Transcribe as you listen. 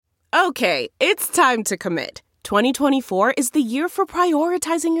Okay, it's time to commit. 2024 is the year for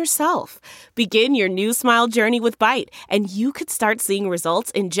prioritizing yourself. Begin your new smile journey with Byte, and you could start seeing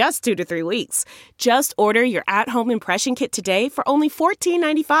results in just 2 to 3 weeks. Just order your at-home impression kit today for only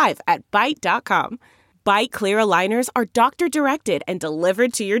 $14.95 at Byte.com. Byte Clear aligners are doctor-directed and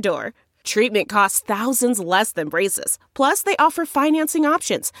delivered to your door. Treatment costs thousands less than braces. Plus, they offer financing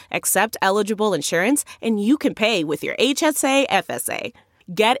options, accept eligible insurance, and you can pay with your HSA FSA.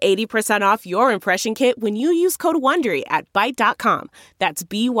 Get 80% off your impression kit when you use code WONDERY at Byte.com. That's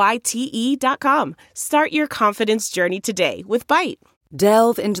BYTE.com. Start your confidence journey today with Byte.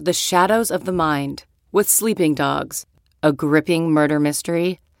 Delve into the shadows of the mind with Sleeping Dogs, a gripping murder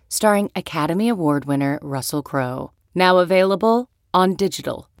mystery starring Academy Award winner Russell Crowe. Now available on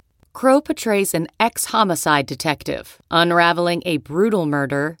digital. Crowe portrays an ex-homicide detective unraveling a brutal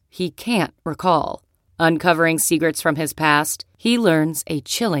murder he can't recall. Uncovering secrets from his past, he learns a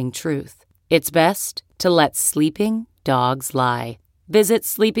chilling truth. It's best to let sleeping dogs lie. Visit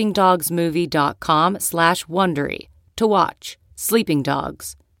sleepingdogsmovie.com/Wondery to watch Sleeping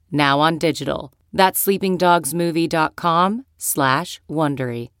Dogs, now on digital. That's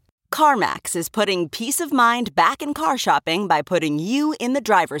sleepingdogsmovie.com/Wondery. CarMax is putting peace of mind back in car shopping by putting you in the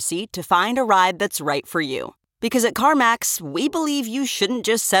driver's seat to find a ride that's right for you. Because at CarMax, we believe you shouldn't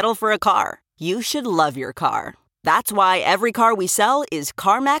just settle for a car. You should love your car. That's why every car we sell is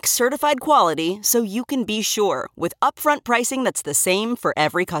CarMax certified quality, so you can be sure with upfront pricing that's the same for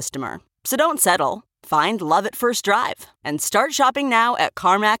every customer. So don't settle. Find love at first drive and start shopping now at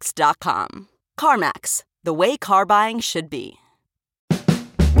CarMax.com. CarMax, the way car buying should be.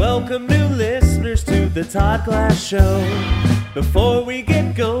 Welcome new listeners to the Todd Glass Show. Before we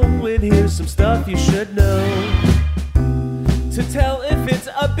get going, here's some stuff you should know. To tell if it's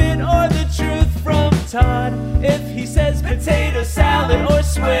a bit or the truth from Todd. If he says potato salad or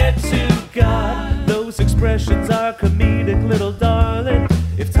swear to God. Those expressions are comedic, little darling.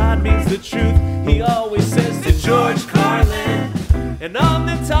 If Todd means the truth, he always says to George Carlin. And on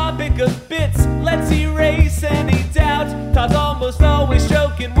the topic of bits, let's erase any doubt. Todd's almost always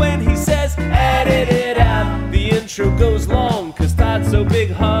joking when he says edit it out. The intro goes long cause Todd's so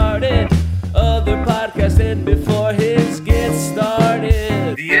big-hearted. Other podcasts end before his gets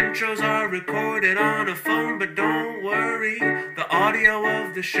started. The intros are recorded on a phone, but don't worry, the audio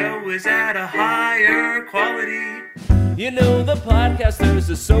of the show is at a higher quality. You know the Podcasters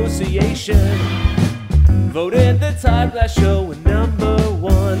Association voted the Todd Glass Show number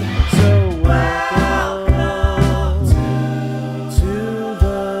 1. So welcome to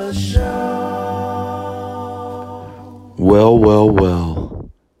the show. Well.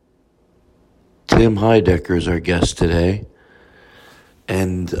 Tim Heidecker is our guest today.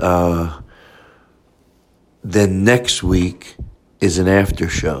 And then next week is an after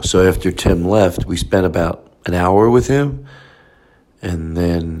show. So after Tim left, we spent about an hour with him. And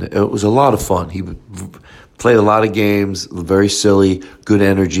then it was a lot of fun. He played a lot of games, very silly, good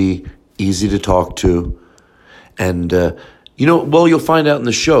energy, easy to talk to. And, you'll find out in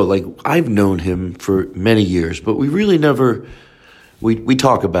the show, like, I've known him for many years, but we really never... We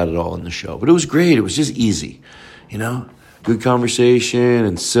talk about it all in the show, but it was great. It was just easy, good conversation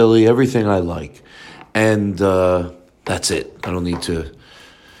and silly, everything I like. And that's it. I don't need to.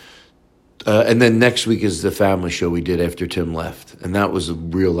 And then next week is the family show we did after Tim left, and that was a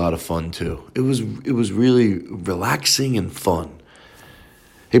real lot of fun too. It was really relaxing and fun.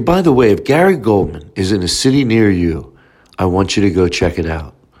 Hey, by the way, if Gary Goldman is in a city near you, I want you to go check it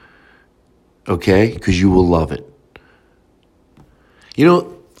out. Okay? Because you will love it.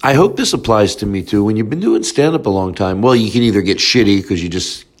 I hope this applies to me too. When you've been doing stand-up a long time, well, you can either get shitty because you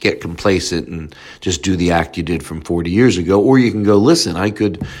just get complacent and just do the act you did from 40 years ago, or you can go, listen, I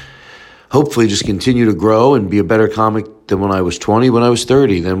could hopefully just continue to grow and be a better comic than when I was 20, when I was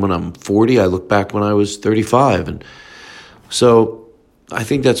 30. Then when I'm 40, I look back when I was 35. And so I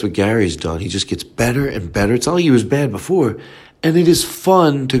think that's what Gary's done. He just gets better and better. It's not like he was bad before. And it is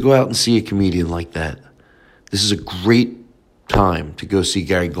fun to go out and see a comedian like that. This is a great time to go see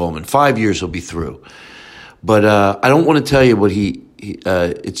Gary Goldman. 5 years he'll be through, but I don't want to tell you what he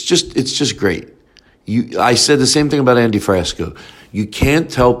it's just great. I said the same thing about Andy Frasco. You can't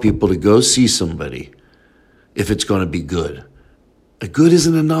tell people to go see somebody if it's going to be good. Good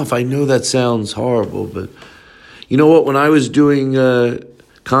isn't enough. I know that sounds horrible, but you know what? When I was doing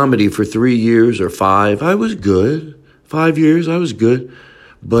comedy for 3 years or 5, I was good. 5 years, I was good,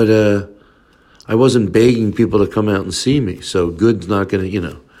 but I wasn't begging people to come out and see me. So good's not going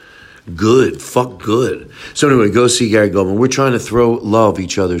to, good, fuck good. So anyway, go see Gary Goldman. We're trying to throw love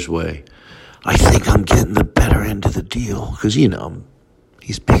each other's way. I think I'm getting the better end of the deal because,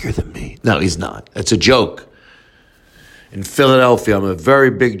 He's bigger than me. No, he's not. That's a joke. In Philadelphia, I'm a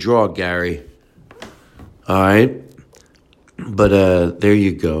very big draw, Gary. All right? But there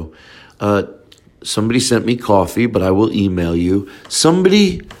you go. Somebody sent me coffee, but I will email you.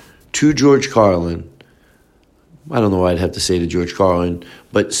 Somebody to George Carlin, I don't know what I'd have to say to George Carlin,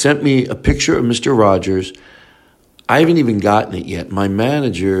 but sent me a picture of Mr. Rogers. I haven't even gotten it yet. My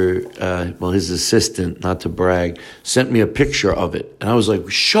manager, his assistant, not to brag, sent me a picture of it. And I was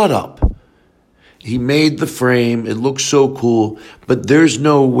like, shut up. He made the frame. It looks so cool, but there's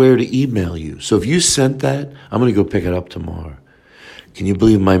nowhere to email you. So if you sent that, I'm going to go pick it up tomorrow. Can you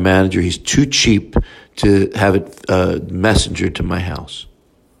believe my manager? He's too cheap to have it messengered to my house.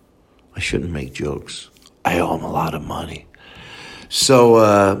 I shouldn't make jokes. I owe him a lot of money.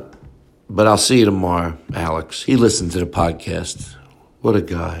 So, but I'll see you tomorrow, Alex. He listens to the podcast. What a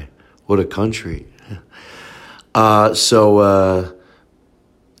guy. What a country.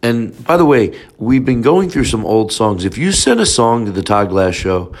 And by the way, we've been going through some old songs. If you send a song to the Todd Glass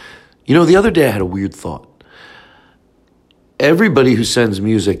Show, the other day I had a weird thought. Everybody who sends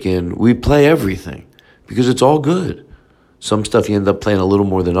music in, we play everything because it's all good. Some stuff you end up playing a little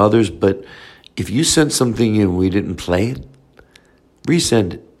more than others, but if you sent something in and we didn't play it,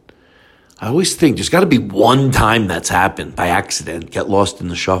 resend it. I always think there's got to be one time that's happened by accident, get lost in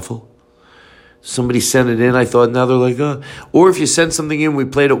the shuffle. Somebody sent it in, I thought, now they're like, Or if you send something in, we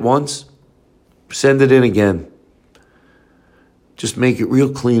played it once, send it in again. Just make it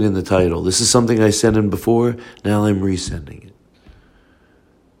real clean in the title. This is something I sent in before, now I'm resending it.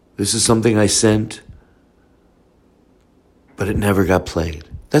 This is something I sent, but it never got played.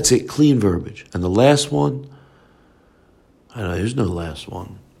 That's it, clean verbiage. And the last one, I know there's no last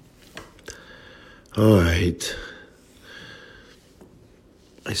one. All right.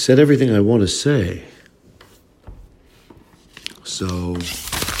 I said everything I want to say. So,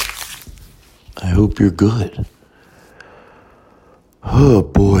 I hope you're good. Oh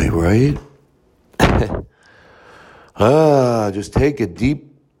boy, right? Just take a deep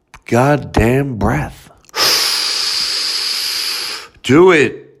goddamn breath. Do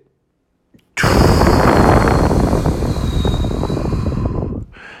it.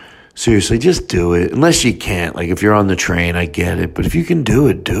 Seriously, just do it. Unless you can't. Like if you're on the train, I get it. But if you can do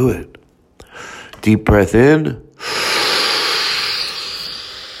it, do it. Deep breath in.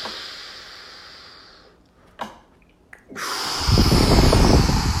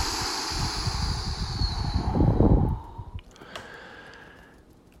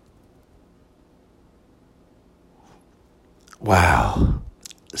 Wow.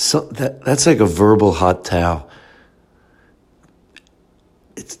 So that's like a verbal hot towel.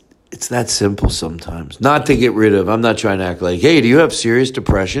 It's that simple sometimes. Not to get rid of. I'm not trying to act like, hey, do you have serious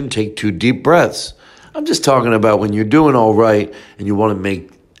depression? Take 2 deep breaths. I'm just talking about when you're doing all right and you want to make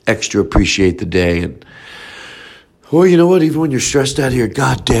extra appreciate the day. Or you know what? Even when you're stressed out of your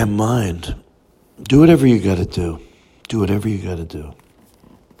goddamn mind, do whatever you got to do. Do whatever you got to do.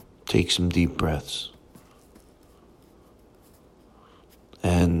 Take some deep breaths.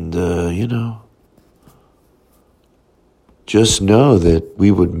 And, just know that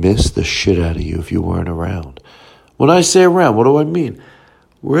we would miss the shit out of you if you weren't around. When I say around, what do I mean?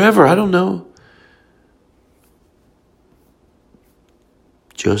 Wherever, I don't know.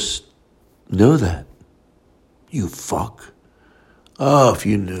 Just know that. You fuck. Oh, if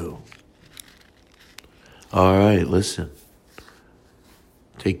you knew. All right, listen.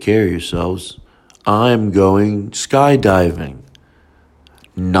 Take care of yourselves. I'm going skydiving.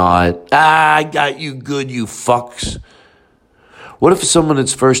 Not, I got you good, you fucks. What if someone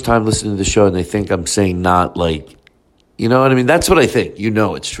that's first time listening to the show and they think I'm saying not like, you know what I mean? That's what I think.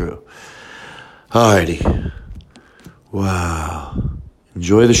 It's true. Alrighty. Wow.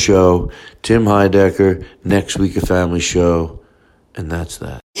 Enjoy the show. Tim Heidecker, next week a family show. And that's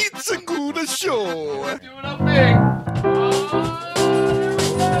that. It's a good show. Doing up big.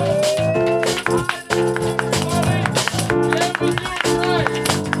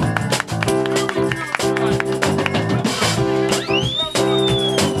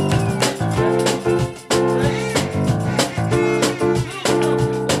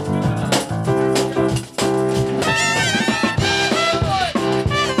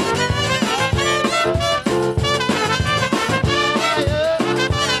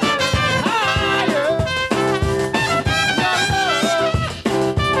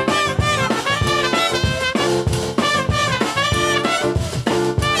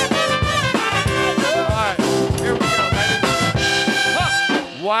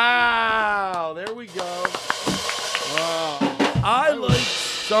 Wow, there we go. Wow. I like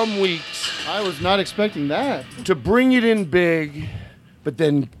some weeks I was not expecting that. to bring it in big but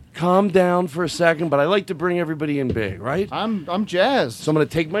then calm down for a second. But I like to bring everybody in big, right? I'm jazzed. So I'm going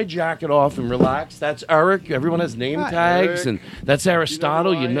to take my jacket off and relax. That's Eric. Everyone has name tags, Eric. and that's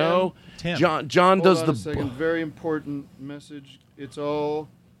Aristotle. You know who I am? John Hold does on the. a second. Very important message. It's all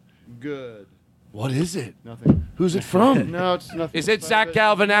good. What is it? Nothing. Who's it from? No, it's nothing. Is it Zach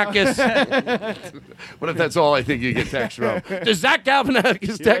Galifianakis? What if that's all I think you get text from? Does Zach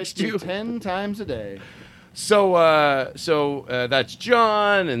Galifianakis text you? 10 times a day. So that's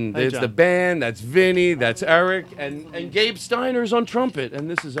John, and there's John. the band. That's Vinny. That's Eric, and Gabe Steiner's on trumpet, and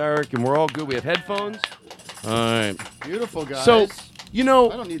this is Eric, and we're all good. We have headphones. All right. Beautiful, guys. So, you know,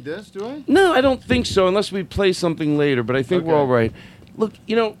 I don't need this, do I? no, I don't think so, unless we play something later. But I think we're Okay. all right. Look,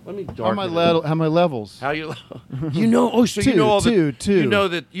 you know, let me darken it. How my levels? How you? You know? Oh, so you know all the. Two. You know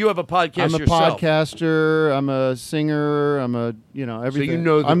that you have a podcast I'm a yourself. podcaster. I'm a singer. I'm a everything. you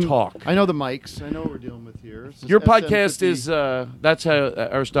know the talk. I know the mics. I know what we're dealing with here. This is Your SM50. podcast is that's how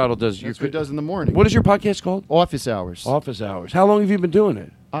Aristotle does. That's what he does in the morning. What is your podcast called? Office hours. Office Hours. How long have you been doing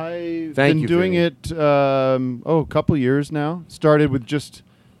it? I've Thank been you, doing Vinny. it a couple years now. Started with just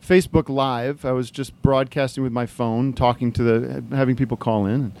Facebook Live. I was just broadcasting with my phone, having people call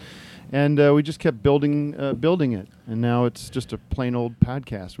in, and we just kept building it. And now it's just a plain old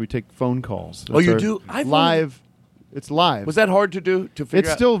podcast. We take phone calls. Oh, you our do? I've live. It's live. Was that hard to do? To figure It's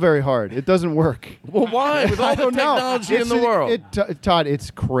out? still very hard. It doesn't work. Well, why? With all I the don't know. technology in the It's- world. Todd,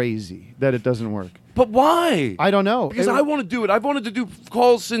 it's crazy that it doesn't work. But why? I don't know. Because I want to do it. I've wanted to do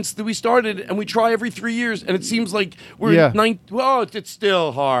calls since we started, and we try every 3 years, and it seems like we're Yeah. Well, it's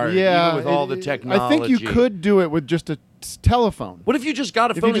still hard. Yeah, even with all the technology. I think you could do it with just a telephone. What if you just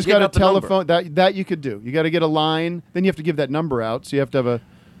got a If phone you just and gave got a out the number? telephone, that you could do. You got to get a line, then you have to give that number out. So you have to have a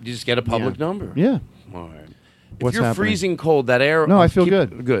You just get a public number. yeah. All right. What's if you're happening? freezing cold, that air. No, I feel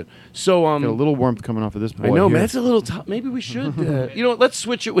good. Good. So Got a little warmth coming off of this boy. I know, here. man. It's a little tough. Maybe we should. You know, what, let's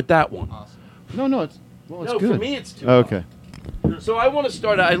switch it with that one. No, it's it's No, good. for me it's too. Okay. So I want to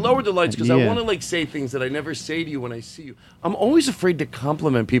start. I lowered the lights because I Yeah. want to say things that I never say to you when I see you. I'm always afraid to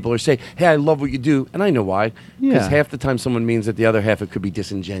compliment people or say, "Hey, I love what you do," and I know why. Because Yeah. half the time someone means it, the other half it could be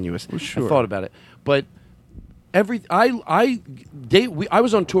disingenuous. sure. I thought about it, but I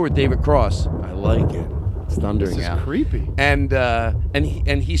was on tour with David Cross. I like it. It's thundering This is out. creepy. And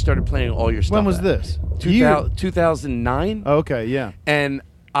he started playing all your stuff. When was out. this? 2009. Okay, yeah. And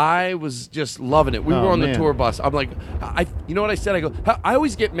I was just loving it. We Oh, were on the man. tour bus. I'm like, you know what I said? I go, I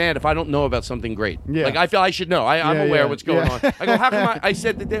always get mad if I don't know about something great. Yeah. Like I feel I should know. I'm Yeah, aware yeah, what's going yeah. on. I go, how come I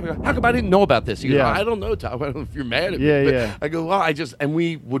said to David, how come I didn't know about this? He goes, Yeah. I don't know, Tom. I don't know if you're mad at me. Yeah, But yeah. I go, well, and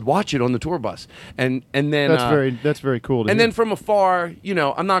we would watch it on the tour bus. And then That's very cool. and then from afar,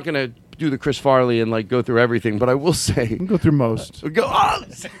 I'm not gonna do the Chris Farley and go through everything, but I will say go through most. go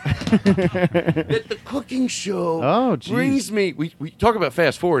that the cooking show Oh, geez. brings me. We talk about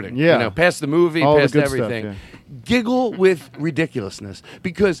fast forwarding. Yeah. Past the movie, All the past good stuff, everything. yeah. Giggle with ridiculousness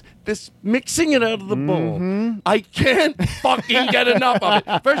because this mixing it out of the bowl, I can't fucking get enough of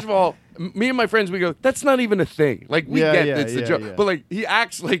it. First of all, me and my friends, we go, that's not even a thing. Like, we Yeah, get yeah, it's the yeah, joke. yeah. But, he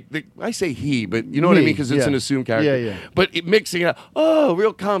acts like, I say he, but you know what I Me, mean? Because it's yeah. an assumed character. Yeah, yeah. But mixing it out,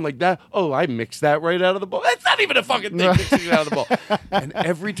 real calm like that. Oh, I mixed that right out of the bowl. That's not even a fucking thing, mixing it out of the bowl. And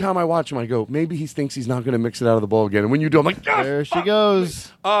every time I watch him, I go, maybe he thinks he's not going to mix it out of the bowl again. And when you do, I'm like, "Ah, There she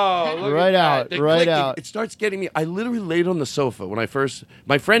goes. oh, look Right at that. out, The right clicking, out. It starts getting me. I literally laid on the sofa when my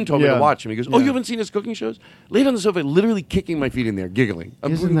friend told me Yeah. to watch him. He goes, oh, Yeah. you haven't seen his cooking shows? Laid on the sofa, literally kicking my feet in there, giggling.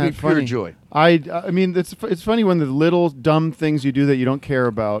 I'm Isn't that pure funny? joy. I mean, it's funny when the little dumb things you do that you don't care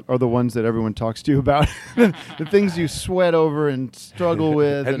about are the ones that everyone talks to you about. The things you sweat over and struggle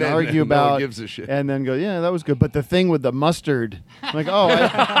with and, then argue no one about, gives a shit. and then go, yeah, that was good. But the thing with the mustard, I'm like,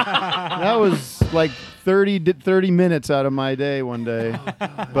 that was like 30 minutes out of my day one day.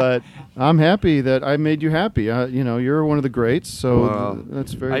 But I'm happy that I made you happy. You're one of the greats, so Wow.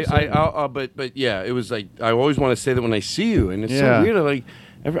 that's very. I exciting. but yeah, it was like I always want to say that when I see you, and it's Yeah. so weird. Like,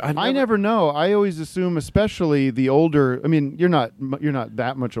 I never know. I always assume, especially the older. I mean, you're not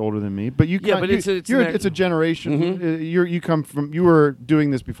that much older than me, but you. Yeah, but it's a generation. You were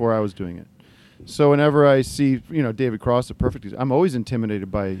doing this before I was doing it. So whenever I see David Cross, the perfect, I'm always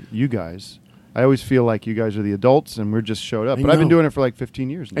intimidated by you guys. I always feel like you guys are the adults and we're just showed up. I But I've been know. doing it for like 15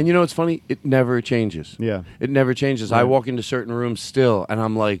 years now. And it's funny, it never changes. Yeah. It never changes. I Right. walk into certain rooms still, and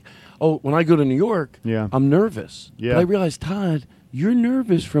I'm like, oh, when I go to New York, Yeah. I'm nervous. Yeah. But I realize, Todd, you're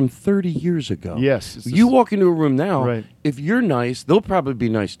nervous from 30 years ago. Yes, it's You this- walk into a room now, Right. if you're nice, they'll probably be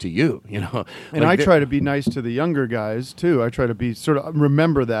nice to you, And I try to be nice to the younger guys too. I try to be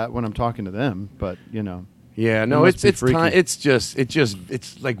remember that when I'm talking to them. But Yeah, no, must it's be freaky. time.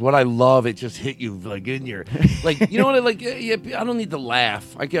 It's like what I love. It just hit you like in your, like, you know what I like. Yeah, I don't need to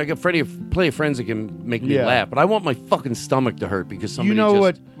laugh. I got plenty of friends that can make me Yeah. laugh, but I want my fucking stomach to hurt because somebody. You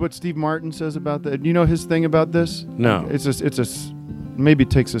know just, what Steve Martin says about that? You know his thing about this? No. Maybe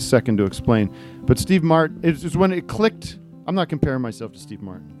it takes a second to explain. But Steve Martin, it's when it clicked. I'm not comparing myself to Steve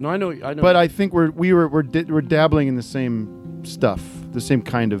Martin. No, I know. But I think we're dabbling in the same stuff, the same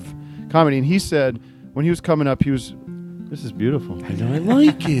kind of comedy. And he said when he was coming up, this is beautiful. I know. I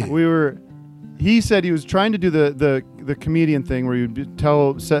like it. He said he was trying to do the comedian thing where you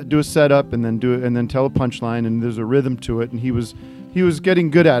do a setup and then tell a punchline and there's a rhythm to it. And he was getting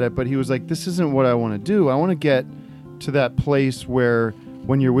good at it, but he was like, this isn't what I want to do. I want to get to that place where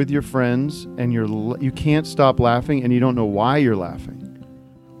when you're with your friends and you can't stop laughing and you don't know why you're laughing.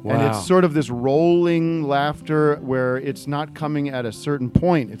 Wow. And it's sort of this rolling laughter where it's not coming at a certain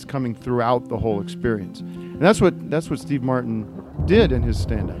point, it's coming throughout the whole experience. And that's what Steve Martin did in his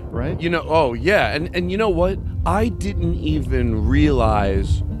stand-up, right? You know, oh yeah, and you know what? I didn't even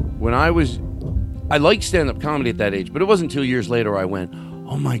realize when I liked stand-up comedy at that age, but it wasn't 2 years later I went,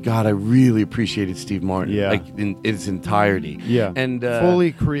 oh my God, I really appreciated Steve Martin, like in its entirety. Yeah, and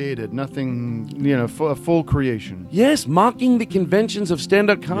fully created, nothing, a full creation. Yes, mocking the conventions of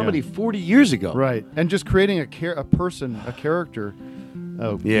stand-up comedy 40 years ago. Right, and just creating a character.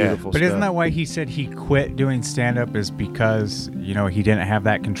 Oh, beautiful But stuff. isn't that why he said he quit doing stand-up is because, he didn't have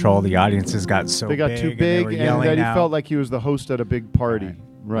that control. The audiences got so big. They got too big, and that he out. felt like he was the host at a big party.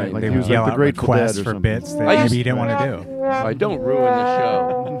 Right, like they he was would yell like the out Grateful Dead or requests for something. bits that maybe he didn't want to do. I don't ruin the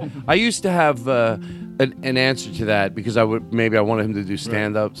show. I used to have an answer to that because I wanted him to do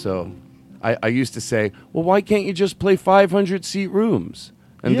stand-up. So I used to say, well, why can't you just play 500-seat rooms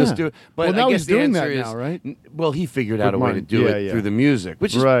and just do it? But now I guess he's doing the answer that is, now, right? Well, he figured out a way to Martin. do it through the music,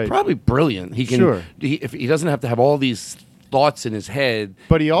 which is probably brilliant. He can. Sure. If he doesn't have to have all these thoughts in his head.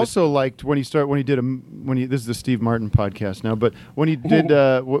 But he also liked this is the Steve Martin podcast now, but when he did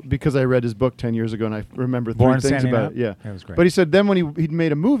because I read his book 10 years ago and I remember Born three things Standing about Up? it. Yeah. That was great. But he said then when he'd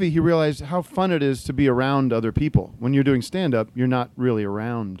made a movie, he realized how fun it is to be around other people. When you're doing stand up, you're not really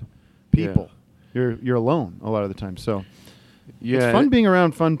around people. Yeah. You're alone a lot of the time. So it's fun being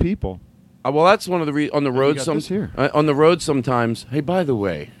around fun people. Well, that's one of the on the road. On the road sometimes. Hey, by the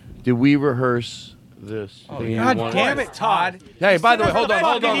way, did we rehearse this? God damn it, Todd! Hey, by the way, hold on.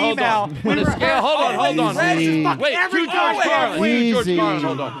 On a scale, hold on. Wait,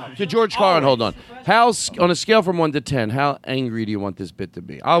 to George Carlin, hold on. On a scale from 1 to 10, how angry do you want this bit to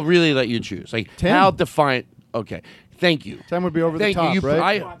be? I'll really let you choose. Like 10. How defiant? Okay, thank you. 10 would be over the top, you.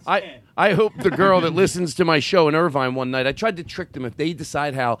 right? I hope the girl that listens to my show in Irvine one night, I tried to trick them if they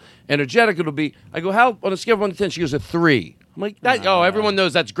decide how energetic it'll be. I go, how on a scale of 1 to 10? She goes, a 3. I'm like, everyone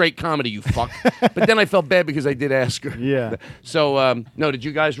knows that's great comedy, you fuck. But then I felt bad because I did ask her. Yeah. So, no, did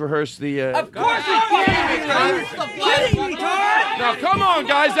you guys rehearse the... Of course we did! Kidding me, Todd? Now, come on,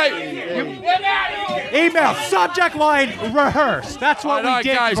 guys. Email, subject line, rehearse. That's what we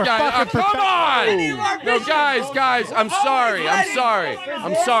did guys, for fucking come perfection. on! No, guys, I'm sorry. All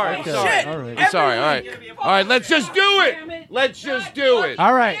right. All right, let's just do it.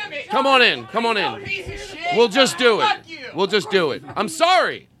 All right. Come on in. We'll just do it. I'm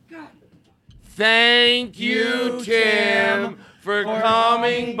sorry. Thank you, Tim, for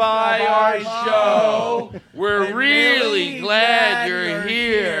coming by our show. We're really glad you're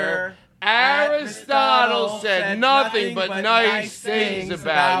here. Aristotle said nothing but nice things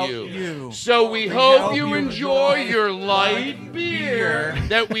about you. So we hope you enjoy your light beer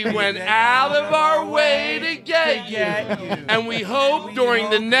that we went out of our way to get you. And we hope during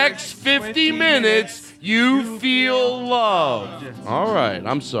the next 50 minutes you feel loved. All right,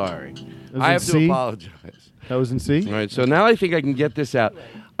 I'm sorry. I have to apologize. That was in C? All right, so now I think I can get this out.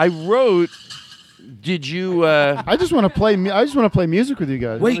 I wrote... Did you? I just want to play. I just want to play music with you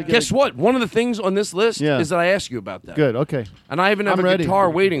guys. Wait, guess what? One of the things on this list is that I asked you about that. Good. Okay. And I even have a guitar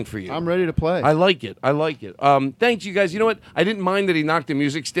waiting for you. I'm ready to play. I like it. Thanks, you guys. You know what? I didn't mind that he knocked the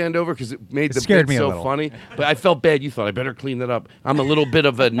music stand over because it made the bit so funny. But I felt bad. You thought I better clean that up. I'm a little bit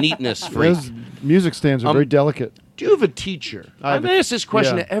of a neatness freak. Those music stands are very delicate. Do you have a teacher? I've asked this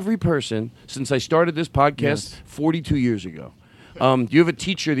question to every person since I started this podcast 42 years ago. Do you have a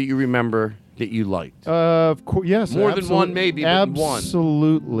teacher that you remember that you liked? Of course, yes. More than one, maybe, but one.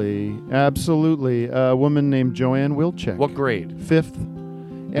 Absolutely. A woman named Joanne Wilczek. What grade? 5th.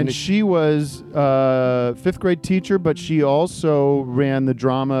 And she was a 5th grade teacher, but she also ran the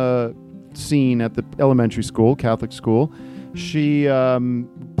drama scene at the elementary school, Catholic school. She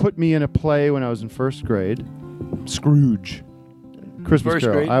put me in a play when I was in 1st grade. Scrooge. Christmas First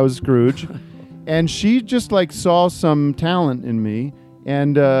Carol. grade? I was Scrooge. And she just like saw some talent in me,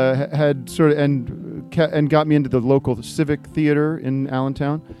 and had sort of and got me into the local civic theater in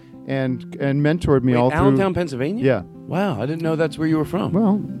Allentown, and mentored me all through Allentown, Pennsylvania. Yeah. Wow, I didn't know that's where you were from.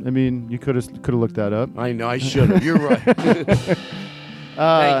 Well, I mean, you could have looked that up. I know, I should have. You're right. Thank you.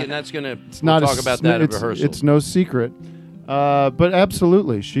 And that's gonna. We'll talk about that at rehearsal. It's no secret, but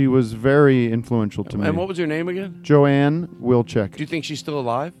absolutely, she was very influential to me. And what was her name again? Joanne Wilczek. Do you think she's still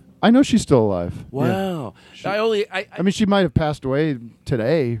alive? I know she's still alive. Wow. Yeah. I mean, she might have passed away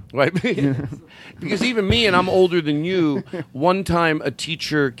today. Right. Because even me, and I'm older than you, one time a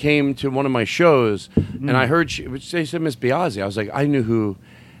teacher came to one of my shows, and I heard they said Miss Biazzi. I was like, I knew who.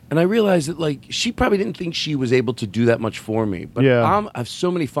 And I realized that, like, she probably didn't think she was able to do that much for me. But I have so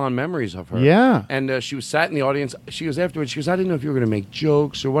many fond memories of her. Yeah. And she was sat in the audience. She goes afterwards, she goes, I didn't know if you were going to make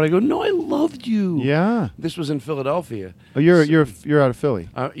jokes or what. I go, no, I loved you. Yeah. This was in Philadelphia. Oh, you're out of Philly.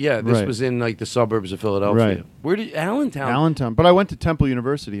 Yeah, this was in, like, the suburbs of Philadelphia. Right. Where did Allentown? Allentown. But I went to Temple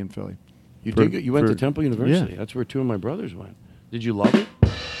University in Philly. You went to Temple University? Yeah. That's where two of my brothers went. Did you love it?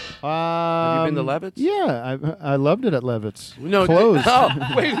 Have you been to Levitt's? Yeah, I loved it at Levitt's. No, closed.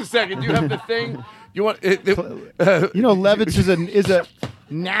 Wait a second. Do you have the thing? You want? Levitt's is a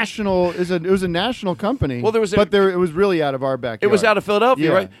national it was a national company. Well, it was really out of our backyard. It was out of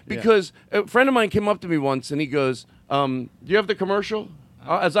Philadelphia, right? Yeah. Because a friend of mine came up to me once and he goes, "Do you have the commercial?"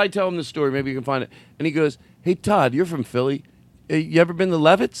 As I tell him the story, maybe you can find it. And he goes, "Hey Todd, you're from Philly. You ever been to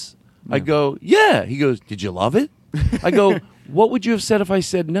Levitt's?" I go, "Yeah." He goes, "Did you love it?" I go, "What would you have said if I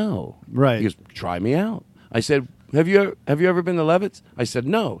said no?" Right. He goes, "Try me out." I said, Have you ever been to Levitt's?" I said,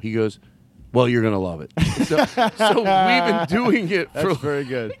 "No." He goes, "Well, you're going to love it." So we've been doing it for... That's very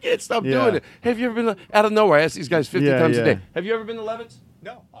good. I can't stop doing it. Have you ever been out of nowhere? I ask these guys 50 times a day. Have you ever been to Levitt's?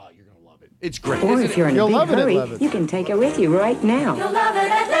 No. Oh, you're going to love it. It's great. Or if you're in a big hurry, you can take it with you right now. You'll love it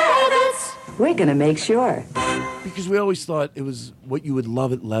at Levitt's. We're going to make sure. Because we always thought it was what you would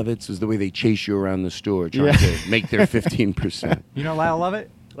love at Levitt's is the way they chase you around the store trying to make their 15%. You know Lyle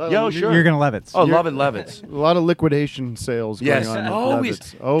Lovett? Yo, sure. You're going to Levitt's. Oh, love it, Levitt's. A lot of liquidation sales going on at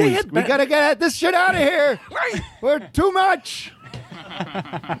Levitt's. Always. We got to get this shit out of here. Right. We're too much.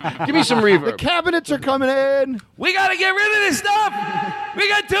 Give me some reverb. The cabinets are coming in. We got to get rid of this stuff. We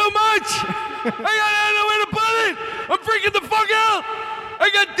got too much. I don't know where to put it. I'm freaking the fuck out. I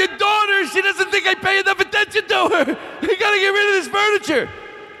got the daughter. She doesn't think I pay enough attention to her. We got to get rid of this furniture.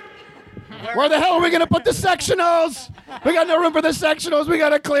 Where the hell are we going to put the sectionals? We got no room for the sectionals. We got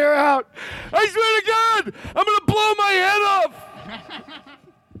to clear out. I swear to God, I'm going to blow my head off.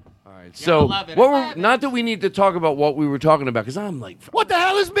 All right, so not that we need to talk about what we were talking about, because I'm like, what the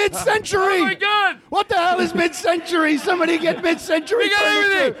hell is mid-century? Oh my God! What the hell is mid-century? Somebody get mid-century. We got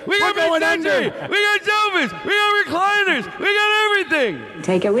everything. We got mid-century. We got sofas. We got recliners. We got everything.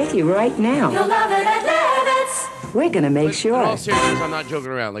 Take it with you right now. You'll love it at Levitt's. We're going to make sure. In all seriousness, I'm not joking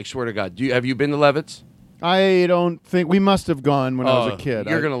around. Like, swear to God. Have you been to Levitt's? I don't think we must have gone when I was a kid.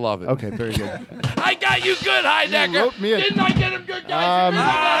 You're gonna love it. Okay, very good. I got you good, Heidecker. Didn't I get him good, guys?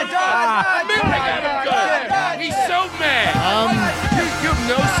 I got him good. He's so mad. You have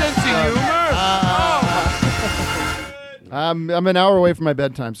no sense of humor. I'm an hour away from my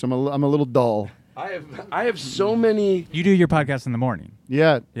bedtime, so I'm a little dull. I have so many. You do your podcast in the morning.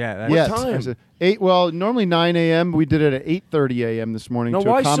 Yeah. Yeah. What time? 8. Well, normally 9 a.m. We did it at 8:30 a.m. this morning. No, to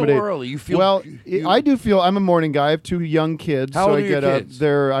why accommodate. so early? You feel well. I do feel. I'm a morning guy. I have 2 young kids. How so old I are your get kids?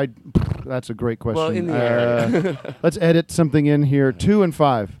 up. That's a great question. Well, in the area. Let's edit something in here. 2 and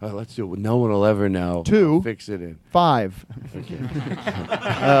 5. Let's do it. No one will ever know. 2. I'll fix it in 5.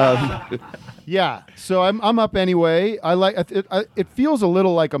 Yeah. So I'm up anyway. I like it. It feels a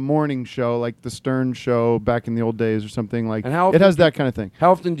little like a morning show, like the Stern Show back in the old days or something like. And how it has that kind of thing.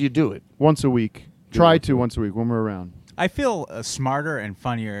 How often do you do it? Once a week. Try to once a week when we're around. I feel smarter and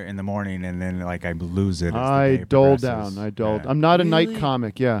funnier in the morning, and then like I lose it. As I the day dull progresses. down. I dull. Yeah. I'm not a Really? night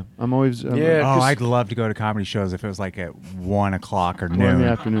comic. Yeah, I'm always. I'd love to go to comedy shows if it was like at 1 o'clock or 1 noon. in the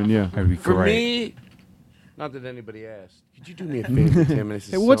afternoon. Yeah. That'd be For great. me, not that anybody asked. Could you do me a favor, Tim? This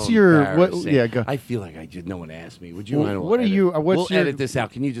is Hey, what's so your- what- embarrassing. yeah, go. I feel like no one asked me. Would you Well, mind? what are you- what's we'll your- edit this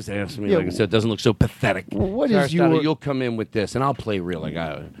out. Can you just answer me Yeah, like I said? It doesn't look so pathetic. What So is Aristotle, your- You'll come in with this, and I'll play real. Like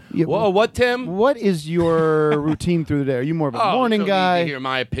I. Yeah, Whoa, what, Tim? What is your routine through the day? Are you more of a morning you don't guy? Need to hear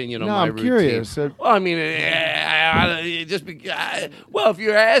my opinion on No, my I'm routine. curious. Well, I mean, well, if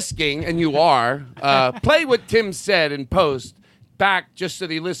you're asking, and you are, play what Tim said in post back, just so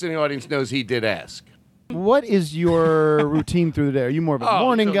the listening audience knows he did ask. What is your routine through the day? Are you more of a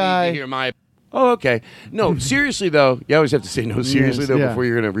morning you don't guy? Need to hear my. Oh, okay. No, seriously though, you always have to say no. Seriously though, yeah. before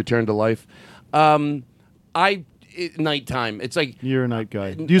you're going to return to life. Nighttime. It's like You're a night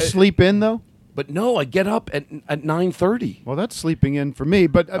guy. Do you sleep in though? But no, I get up at 9:30. Well, that's sleeping in for me.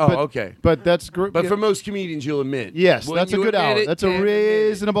 But okay. But that's But for most comedians, you'll admit. yes, When that's a you good admit hour. it, That's a Tim,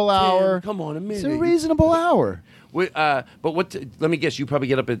 reasonable Tim, hour. Come on, admit It's it. a reasonable hour. But let me guess. You probably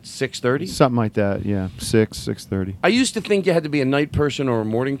get up at 6:30. Something like that. Yeah, 6:30. I used to think you had to be a night person or a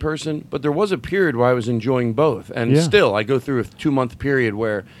morning person, but there was a period where I was enjoying both, and Yeah. still I go through a 2-month period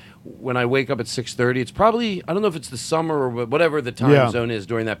where. When I wake up at 6:30, it's probably I don't know if it's the summer or whatever the time zone is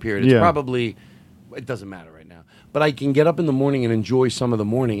during that period. It's probably it doesn't matter right now. But I can get up in the morning and enjoy some of the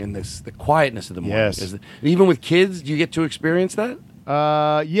morning and the quietness of the morning. Yes. Even with kids, do you get to experience that?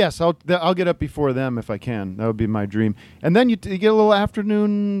 Yes, I'll get up before them if I can. That would be my dream. And then you get a little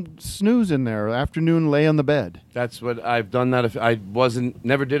afternoon snooze in there. Afternoon lay on the bed. That's what I've done. That if I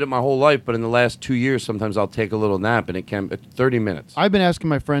never did it my whole life, but in the last 2 years, sometimes I'll take a little nap, and it can 30 minutes. I've been asking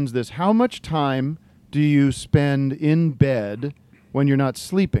my friends this: how much time do you spend in bed when you're not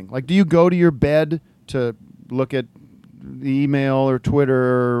sleeping? Like, do you go to your bed to look at the email or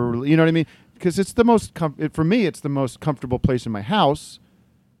Twitter? Or, you know what I mean? Because it's the most for me, it's the most comfortable place in my house.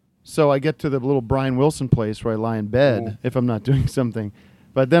 So I get to the little Brian Wilson place where I lie in bed if I'm not doing something,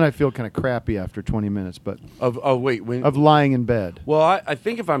 but then I feel kind of crappy after 20 minutes. But of lying in bed. Well, I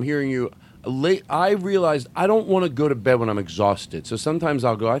think if I'm hearing you, I realized I don't want to go to bed when I'm exhausted. So sometimes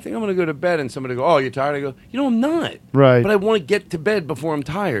I'll go, I think I'm going to go to bed, and somebody go, oh, you're tired? I go, I'm not. Right. But I want to get to bed before I'm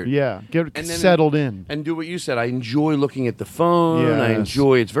tired. Yeah, get settled in. And do what you said. I enjoy looking at the phone. Yes. I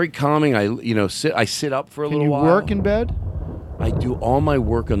enjoy, it's very calming. I sit up for a little while. Can you work in bed? I do all my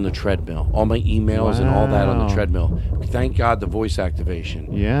work on the treadmill, all my emails and all that on the treadmill. Thank God the voice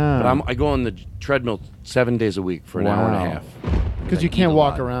activation. Yeah. But I go on the treadmill 7 days a week for an hour and a half. Because you can't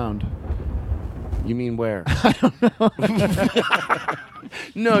walk around. You mean where? I don't know.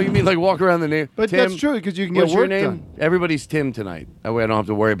 No, you mean like walk around the name. But Tim, that's true because you can what's get work your name? done. Everybody's Tim tonight. That way I don't have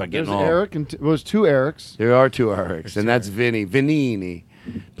to worry about getting There's all. Eric and there's two Erics. There are two Erics, and that's Vinny. Vinini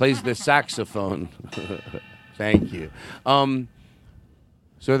plays the saxophone. Thank you.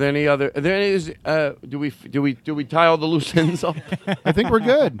 So, are there any other? Are there any? Do we tie all the loose ends up? I think we're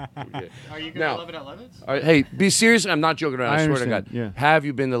good. Okay. Are you going to love it at Levitt's? All right, hey, be serious. I'm not joking around. I swear to God. Yeah. Have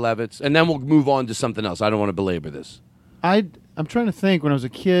you been to Levitt's? And then we'll move on to something else. I don't want to belabor this. I'm trying to think. When I was a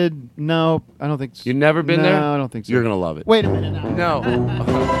kid, no, I don't think so. You've never been there? No, I don't think so. You're gonna love it. Wait a minute now. No. All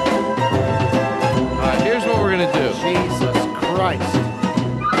right, here's what we're gonna do. Jesus Christ.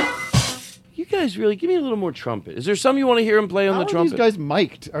 You guys really give me a little more trumpet. Is there some you want to hear him play on the How are trumpet? these guys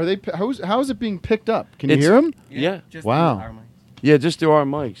mic'd? Are they? How is it being picked up? Can you hear them? Yeah. Wow. Yeah, just through our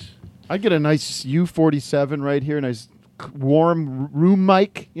mics. I get a nice U47 right here, nice warm room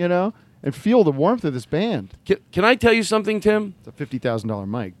mic, and feel the warmth of this band. Can I tell you something, Tim? It's a $50,000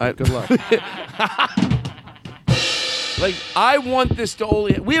 mic. Good luck. Like, I want this to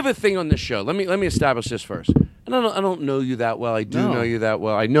only. We have a thing on this show. Let me establish this first. And I don't know you that well. I do know you that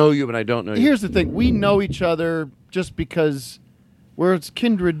well. I know you, but I don't know you. Here's the thing: we know each other just because we're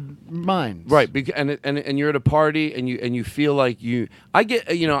kindred minds, right? And you're at a party, and you feel like you. I get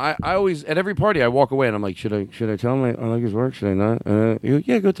I always at every party I walk away and I'm like, should I tell him I like his work? Should I not?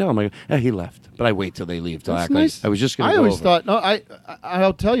 Yeah, go tell him. I go, he left, but I wait till they leave till I act nice. like I was just going to. I always thought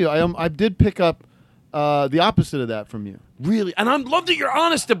I'll tell you I did pick up the opposite of that from you. Really? And I love that you're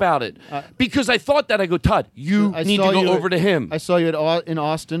honest about it. Because I thought that. I go, Todd, you need to go over to him. I saw you in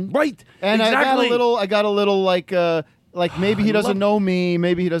Austin. Right. And exactly. I got a little like maybe he doesn't know me.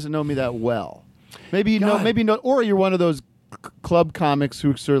 Maybe he doesn't know me that well. Maybe or you're one of those club comics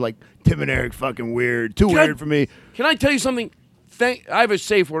who sort of like, Tim and Eric fucking weird. Too weird for me. Can I tell you something? I have a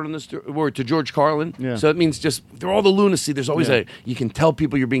safe word on this word to George Carlin. Yeah. So it means just through all the lunacy, there's always you can tell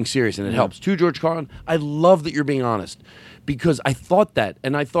people you're being serious, and it helps. To George Carlin, I love that you're being honest, because I thought that,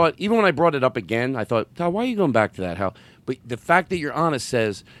 and I thought even when I brought it up again, I thought, Todd, why are you going back to that? How? But the fact that you're honest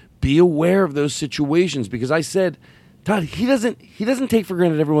says be aware of those situations, because I said, Todd, he doesn't take for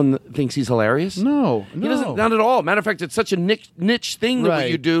granted everyone thinks he's hilarious. No. He doesn't, not at all. Matter of fact, it's such a niche thing that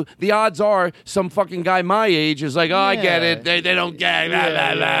what you do. The odds are some fucking guy my age is like, I get it. They don't get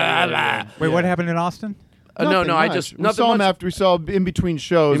it. Wait, what happened in Austin? No, I much. just... We saw him after we saw in between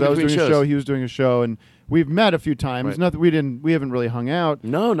shows. In I was between doing a shows. show. He was doing a show, and we've met a few times. Right. Nothing. We haven't really hung out.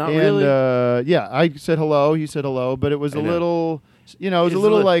 No, not and, really. Yeah, I said hello. He said hello, but it was a little. It was a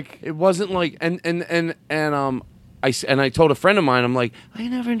little like it wasn't like and I told a friend of mine, I'm like, I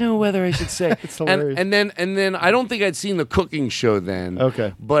never know whether I should say. It's hilarious. and then I don't think I'd seen the cooking show then.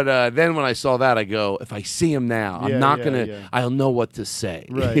 Okay. But then when I saw that, I go, if I see him now, I'm not gonna. I'll know what to say.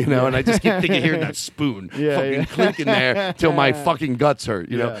 Right. You know, and I just keep thinking, hearing that spoon fucking clinking there till my fucking guts hurt.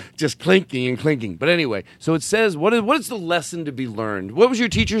 You know, just clinking and clinking. But anyway, so it says, what is the lesson to be learned? What was your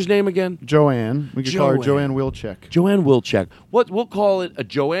teacher's name again? Joanne. We could call her Joanne Wilczek. Joanne Wilczek. We'll call it a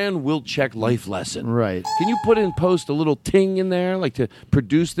Joanne Wilczek life lesson. Right. Can you put in post a little ting in there, like to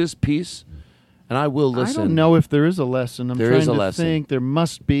produce this piece? And I will listen. I don't know if there is a lesson. I'm there trying is a to lesson. think. There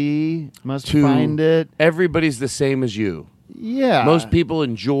must be. Must find it. Everybody's the same as you. Yeah. Most people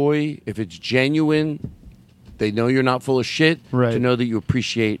enjoy, if it's genuine, they know you're not full of shit, right. to know that you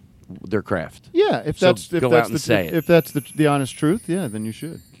appreciate their craft. Yeah, if that's the honest truth, yeah, then you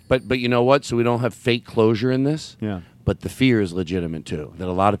should. But you know what? So we don't have fake closure in this. Yeah. But the fear is legitimate too. That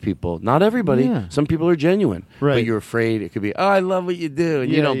a lot of people, not everybody, some people are genuine. Right. But you're afraid it could be, oh, I love what you do,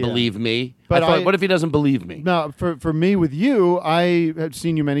 and you don't believe me. But what if he doesn't believe me? No, for me with you, I have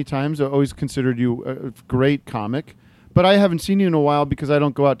seen you many times. I always considered you a great comic. But I haven't seen you in a while because I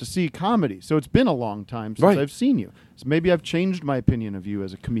don't go out to see comedy. So it's been a long time since I've seen you. So maybe I've changed my opinion of you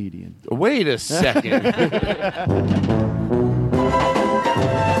as a comedian. Wait a second.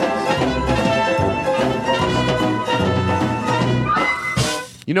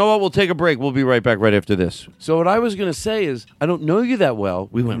 You know what? We'll take a break. We'll be right back right after this. So what I was going to say is, I don't know you that well.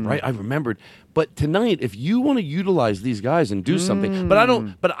 We went right. I remembered. But tonight, if you want to utilize these guys and do something, but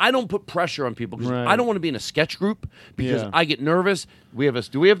I don't put pressure on people because I don't want to be in a sketch group because I get nervous.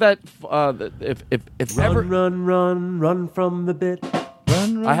 Do we have that? If run from the bit.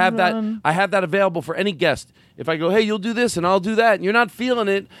 I have that available for any guest. If I go, hey, you'll do this and I'll do that, and you're not feeling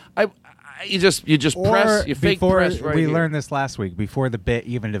it, you just press, you fake press right we here. learned this last week. Before the bit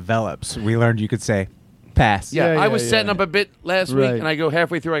even develops, we learned you could say, pass. Yeah, I was setting up a bit last week, and I go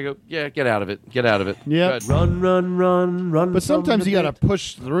halfway through, I go, yeah, get out of it. Yeah. Run. But sometimes you got to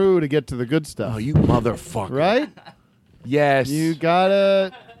push through to get to the good stuff. Oh, you motherfucker. Right? Yes. You got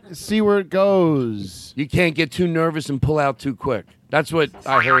to see where it goes. You can't get too nervous and pull out too quick. That's what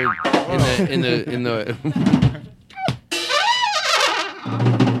I heard in the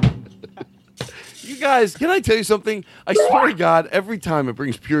You guys, can I tell you something? I swear to God, every time it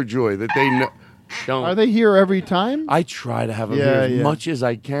brings pure joy that they know. Are they here every time? I try to have them here as much as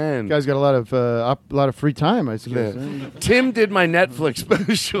I can. You guys got a lot of free time, I suppose. Yeah. Tim did my Netflix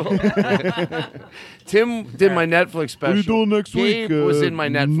special. Tim did my Netflix special. What are you doing next week? Gabe was in my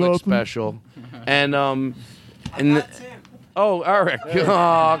Netflix nothing. special, and Eric.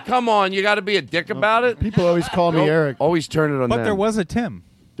 Oh, come on! You got to be a dick about it. People always call me Eric. Always turn it on. But there was a Tim.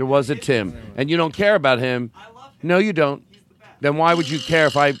 There was a Tim, and you don't care about him. No, you don't. Then why would you care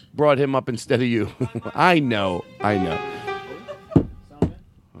if I brought him up instead of you? I know. All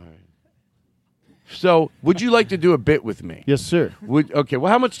right. So, would you like to do a bit with me? Yes, sir. Okay.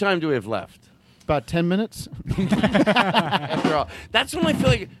 Well, how much time do we have left? About 10 minutes. After all, that's when I feel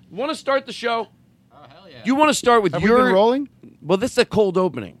like. Want to start the show? Oh hell yeah! You want to start with Have your we been rolling? Well, this is a cold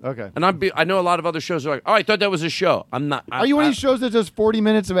opening. Okay. And I know a lot of other shows are like, oh, I thought that was a show. I'm not. Are you one of these shows that does 40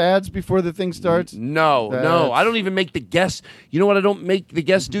 minutes of ads before the thing starts? No. I don't even make the guests. You know what I don't make the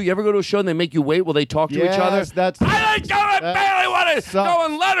guests do? You ever go to a show and they make you wait while they talk to each other? I barely want to go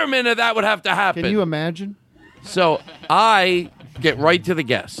on Letterman if that would have to happen. Can you imagine? So I get right to the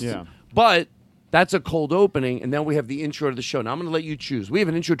guests. Yeah. But that's a cold opening, and then we have the intro to the show. Now I'm going to let you choose. We have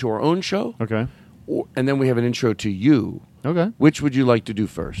an intro to our own show. Okay. And then we have an intro to you. Okay. Which would you like to do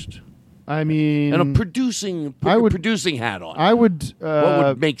first? I mean, and a producing hat on. I would. What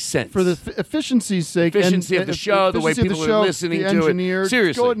would make sense for the efficiency's sake? Efficiency of the show, the way people are listening to engineer, it.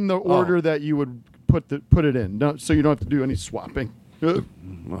 Seriously, go in the order that you would put it in, so you don't have to do any swapping. Oh,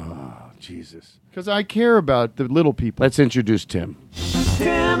 Jesus! Because I care about the little people. Let's introduce Tim.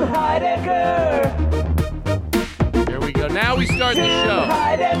 Tim Heidecker. Here we go. Now we start the show.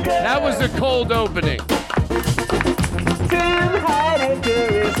 That was a cold opening. Tim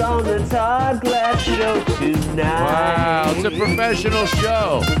Heidecker is on the Todd Glass Show tonight. Wow, it's a professional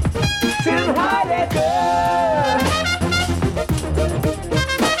show. Tim Heidecker.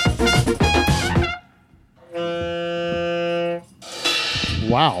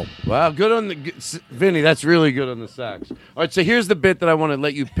 Wow. Good on the Vinny. That's really good on the sax. All right, so here's the bit that I want to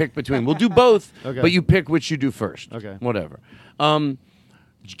let you pick between. We'll do both, but you pick which you do first. Okay. Whatever.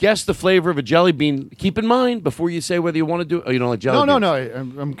 Guess the flavor of a jelly bean. Keep in mind before you say whether you want to do it. Oh, you don't like jelly beans?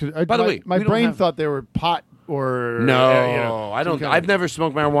 No. By the way, my brain thought they were pot or... No, I don't. I've never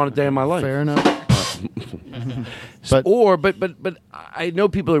smoked marijuana a day in my life. Fair enough. But I know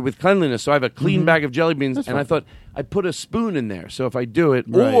people are with cleanliness, so I have a clean bag of jelly beans, and I thought I put a spoon in there. So if I do it,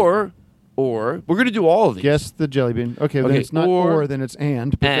 or we're going to do all of these. Guess the jelly bean. Okay, then it's not or, then it's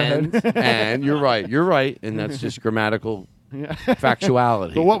and. And you're right, and that's just grammatical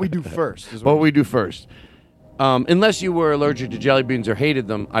factuality. But what we do first is what we do first. Unless you were allergic to jelly beans or hated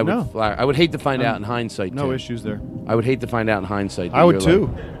them, I would hate to find out in hindsight. No Tim. issues there. I would hate to find out in hindsight. I would too.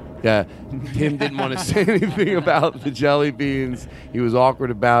 Yeah, Tim didn't want to say anything about the jelly beans. He was awkward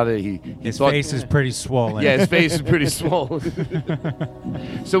about it. His face is pretty swollen. Yeah, his face is pretty swollen.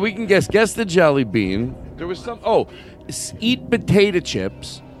 So we can guess the jelly bean. There was some. Oh, eat potato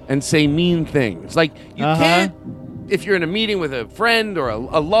chips and say mean things. Like you can't. If you're in a meeting with a friend or a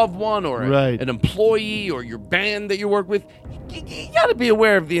loved one or an employee or your band that you work with, you got to be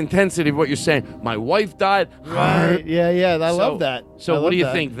aware of the intensity of what you're saying. My wife died. Right. Yeah. I love that. So what do you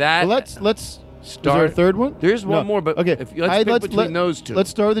think? That well, let's start. Is there a third one? There's one more, but okay. Let's pick between those two. Let's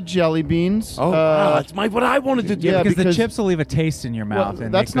start with the jelly beans. Oh, wow, that's what I wanted to do. Yeah, because the chips will leave a taste in your mouth. Well,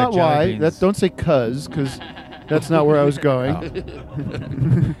 and that's make not the jelly why. beans. Don't say because that's not where I was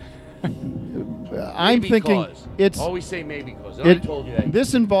going. I'm thinking it's always say maybe because I told you that.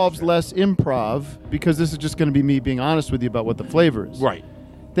 This involves less improv because this is just going to be me being honest with you about what the flavor is. Right.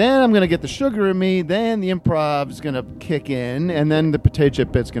 Then I'm going to get the sugar in me. Then the improv is going to kick in, and then the potato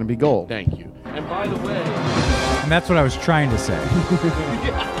chip bit's going to be gold. Thank you. And by the way, and that's what I was trying to say.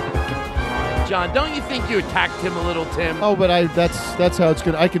 John, don't you think you attacked him a little, Tim? Oh, but that's how it's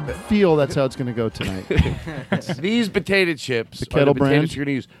going to... I can feel that's how it's going to go tonight. These potato chips the Kettle are the brand? potatoes you're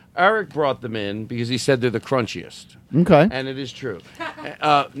going to use. Eric brought them in because he said they're the crunchiest. Okay. And it is true.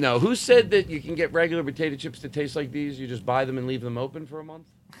 No, who said that you can get regular potato chips to taste like these? You just buy them and leave them open for a month?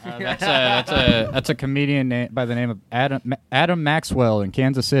 That's a comedian by the name of Adam Maxwell in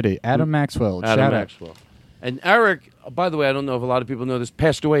Kansas City. Adam Maxwell. Adam Maxwell. And Eric, by the way, I don't know if a lot of people know this,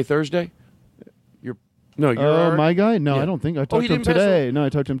 passed away Thursday. You're my guy? No, yeah. I don't think. I talked to him today. No, I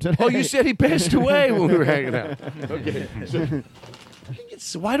talked to him today. Oh, you said he passed away when we were hanging out. Okay.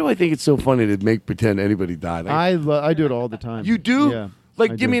 So why do I think it's so funny to make pretend anybody died? I do it all the time. You do? Yeah.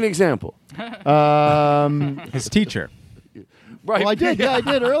 Like, give me an example. His teacher. Right. Well, I did. Yeah, I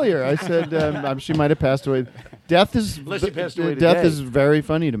did earlier. I said she might have passed away. Death is very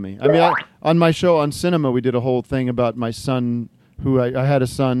funny to me. I mean, on my show on Cinema, we did a whole thing about my son. I had a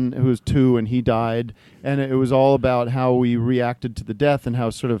son who was 2 and he died, and it was all about how we reacted to the death and how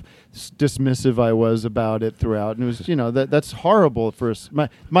sort of dismissive I was about it throughout. And it was, that's horrible for us.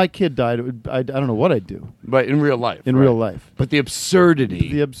 My kid died. I don't know what I'd do. But in real life. Real life. But the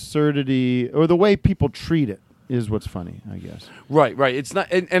absurdity or the way people treat it is what's funny, I guess. Right. It's not,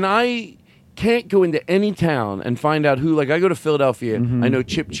 and I can't go into any town and find out who. Like I go to Philadelphia, I know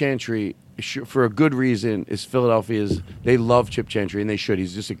Chip Chantry. For a good reason, is Philadelphia's. They love Chip Chantry, and they should.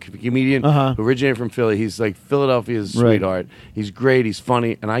 He's just a comedian who originated from Philly. He's like Philadelphia's sweetheart. He's great. He's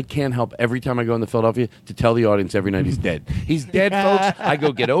funny, and I can't help every time I go into Philadelphia to tell the audience every night he's dead. He's dead, folks. I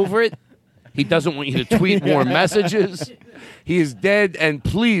go get over it. He doesn't want you to tweet more messages. He is dead, and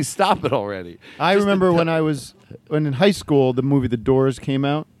please stop it already. I remember when in high school, the movie The Doors came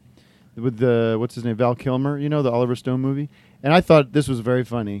out with what's his name, Val Kilmer. You know, the Oliver Stone movie, and I thought this was very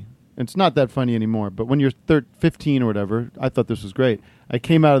funny. It's not that funny anymore, but when you're 15 or whatever, I thought this was great. I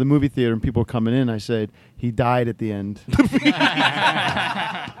came out of the movie theater and people were coming in. I said, he died at the end.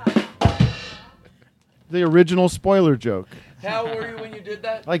 The original spoiler joke. How were you when you did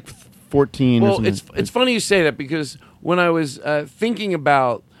that? Like 14 or something. It's funny you say that because when I was thinking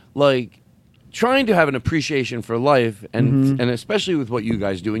about like trying to have an appreciation for life and especially with what you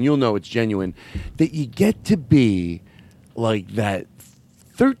guys do, and you'll know it's genuine, that you get to be like that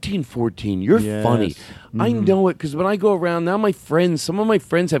 13, 14, you're funny. I know it because when I go around now, some of my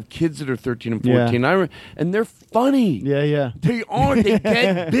friends have kids that are 13 and 14, and they're funny. Yeah. They are. They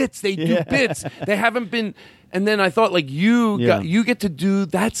get bits. They do bits. They haven't been. And then I thought, like you get to do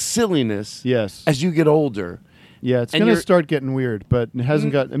that silliness. Yes. As you get older. Yeah, it's going to start getting weird, but it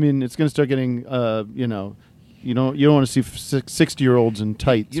hasn't got. I mean, it's going to start getting. You don't want to see 60-year-olds in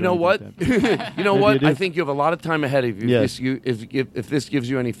tights. You know what? You know what? You I think you have a lot of time ahead of you. Yes. If this gives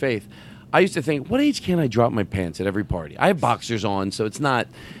you any faith. I used to think, what age can I drop my pants at every party? I have boxers on, so it's not.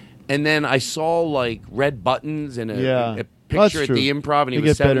 And then I saw like red buttons and a picture at the Improv, and he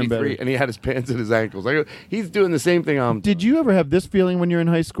was 73, and he had his pants at his ankles. I go, he's doing the same thing. Did you ever have this feeling when you're in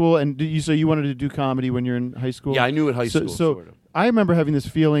high school? And so you wanted to do comedy when you're in high school? Yeah, I knew at high school. So sort of. I remember having this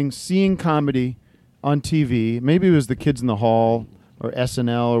feeling, seeing comedy on TV. Maybe it was The Kids in the Hall or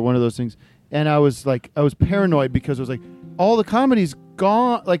SNL or one of those things. And I was paranoid because I was like, all the comedy's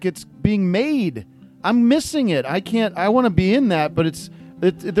gone. Like it's being made. I'm missing it. I can't. I want to be in that, but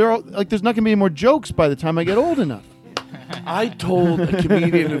they're all, like there's not going to be any more jokes by the time I get old enough. I told a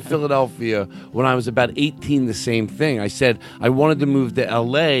comedian in Philadelphia when I was about 18 the same thing. I said I wanted to move to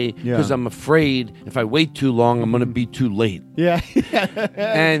L.A. because I'm afraid if I wait too long, I'm going to be too late. Yeah.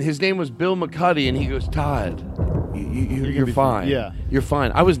 And his name was Bill McCuddy, and he goes, Todd, you're fine. Yeah. You're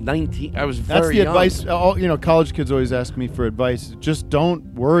fine. I was 19. I was That's very the young. advice. College kids always ask me for advice. Just don't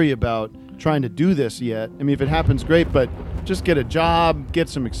worry about trying to do this yet. I mean, if it happens, great, but just get a job, get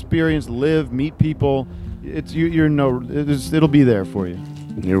some experience, live, meet people. It'll be there for you.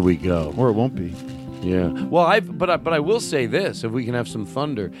 Here we go. Or it won't be. Yeah. Well, but I will say this, if we can have some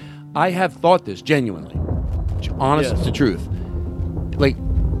thunder. I have thought this genuinely. Honest to truth. Like,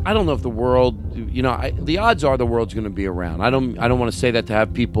 I don't know if the world, the odds are the world's going to be around. I don't want to say that to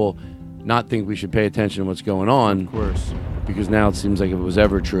have people not think we should pay attention to what's going on. Of course. Because now it seems like if it was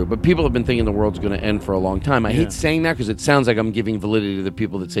ever true. But people have been thinking the world's going to end for a long time. I hate saying that because it sounds like I'm giving validity to the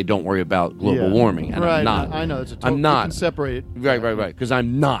people that say don't worry about global warming. And I'm not. I know. I'm not. You can separate it. Right. Because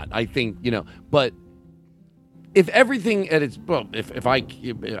I'm not. I think, but if everything at its, well,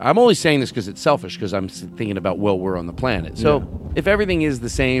 I'm only saying this because it's selfish because I'm thinking about we're on the planet. So if everything is the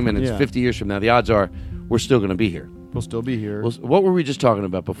same and it's 50 years from now, the odds are we're still going to be here. We'll still be here. What were we just talking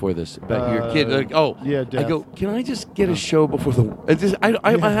about before this? About your kid? Death. I go, can I just get a show before the...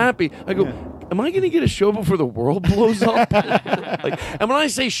 I'm happy. I go, am I going to get a show before the world blows up? And when I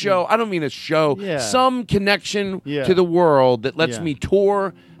say show, I don't mean a show. Yeah. Some connection to the world that lets me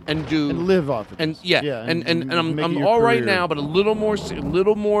tour and do... And live off it. And I'm all right now, but a little more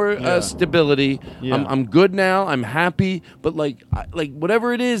stability. Yeah. I'm good now. I'm happy. But like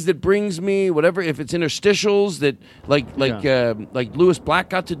whatever it is that brings me, if it's interstitials that like Louis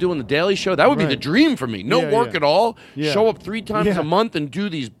Black got to do on the Daily Show, that would be the dream for me. No work at all. Yeah. Show up 3 times a month and do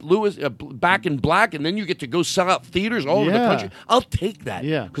these Louis Back in Black, and then you get to go sell out theaters all over the country. I'll take that.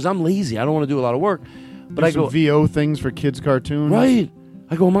 Yeah. Because I'm lazy. I don't want to do a lot of work. But I go VO things for kids' cartoons. Right.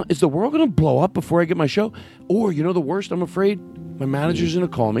 I go, is the world going to blow up before I get my show? Or, the worst, I'm afraid, my manager's going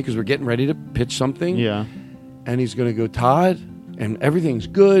to call me because we're getting ready to pitch something. Yeah. And he's going to go, Todd, and everything's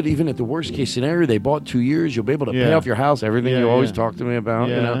good. Even at the worst case scenario, they bought 2 years. You'll be able to pay off your house, everything you always talk to me about,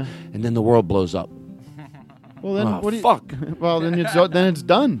 And then the world blows up. Well, then what do you... Fuck. Well, then it's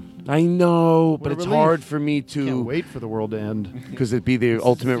done. I know, but it's hard for me to... Can't wait for the world to end. Because it'd be the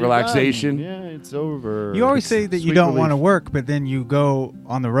ultimate relaxation. Yeah, it's over. You always say that you don't want to work, but then you go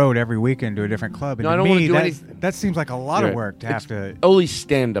on the road every weekend to a different club. And I don't want to do anything. That seems like a lot of work to have to... Only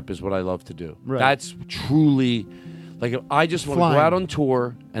stand-up is what I love to do. Right. That's truly... Like, I just want to go out on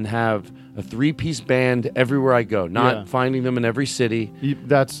tour and have a 3-piece band everywhere I go, not finding them in every city.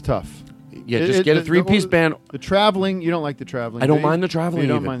 That's tough. Yeah, just get a 3-piece band. The traveling, you don't like the traveling. I don't mind the traveling. You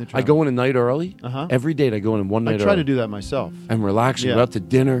don't mind the traveling. I go in a night early. Every date I go in one night early. I try to do that myself. And relax and go out to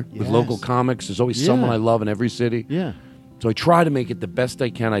dinner with local comics. There's always someone I love in every city. Yeah. So I try to make it the best I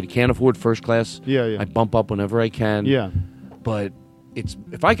can. I can't afford first class. Yeah. I bump up whenever I can. Yeah. But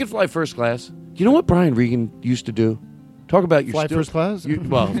if I could fly first class, do you know what Brian Regan used to do? Talk about your fly first class?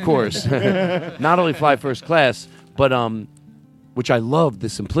 Well, of course. Not only fly first class, but which I love the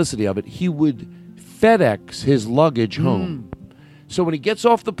simplicity of it. He would FedEx his luggage home. So when he gets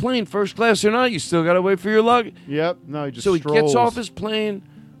off the plane, first class or not, you still got to wait for your luggage. Yep. No, he just he gets off his plane,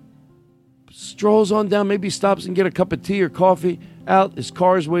 strolls on down, maybe stops and get a cup of tea or coffee, out, his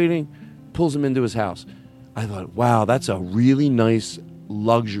car's waiting, pulls him into his house. I thought, wow, that's a really nice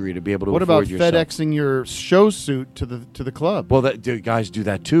luxury to be able to afford yourself. What about FedExing your show suit to the club? Well, guys do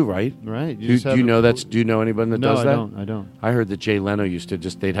that too, right? Right. Do you know anybody that does that? No, I don't. I heard that Jay Leno used to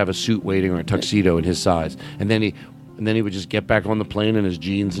they'd have a suit waiting or a tuxedo in his size, and then he would just get back on the plane in his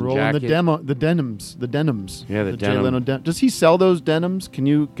jeans and jacket. The denims. Yeah, the denim. Jay Leno does he sell those denims? Can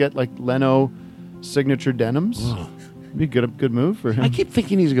you get like Leno signature denims? Oh. Be a good move for him. I keep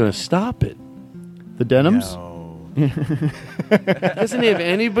thinking he's going to stop it. The denims? No. Doesn't he have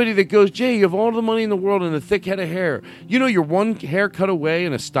anybody that goes, Jay, you have all the money in the world and a thick head of hair. You're one haircut away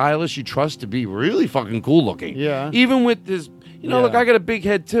and a stylist you trust to be really fucking cool looking. Yeah. Even with this, look, I got a big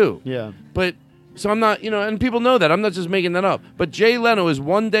head too. Yeah. But, so I'm not, and people know that. I'm not just making that up. But Jay Leno is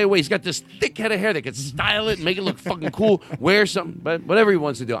one day away. He's got this thick head of hair that could style it and make it look fucking cool, wear something, but whatever he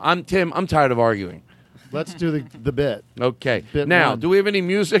wants to do. I'm tired of arguing. Let's do the bit. Okay. Bit now, one. do we have any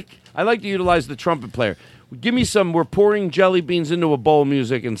music? I like to utilize the trumpet player. Give me some. We're pouring jelly beans into a bowl of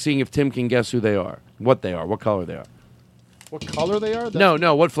music and seeing if Tim can guess who they are, what they are, what color they are. What color they are?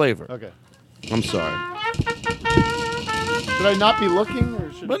 No, what flavor? Okay. I'm sorry. Should I not be looking?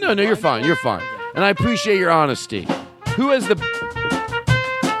 Or should No, you're fine. You're fine. And I appreciate your honesty. Who has the...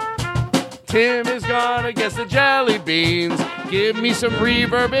 Tim is gonna guess the jelly beans. Give me some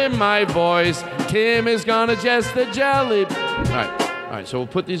reverb in my voice. Tim is gonna guess the jelly. All right. So we'll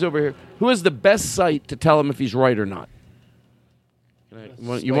put these over here. Who has the best site to tell him if he's right or not?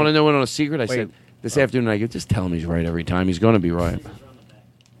 You want to know it on a secret? I said this afternoon. I go, just tell him he's right every time. He's going to be right.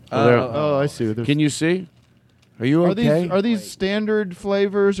 I see. Can you see? Are you okay? Are these standard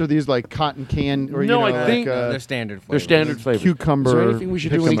flavors? Or are these like cotton can? Or, No, I think they're standard flavors. They're standard flavors. Cucumber. Is there anything we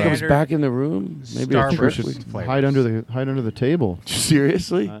should do when he comes back in the room? Maybe a trick. We should hide under the table.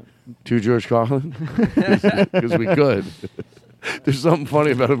 Seriously? To George Carlin? Because we could. There's something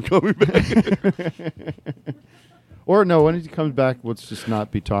funny about him coming back. Or no, when he comes back, let's just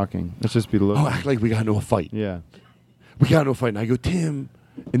not be talking. Let's just be looking. Oh, act like we got into a fight. Yeah. We got into a fight, and I go, Tim,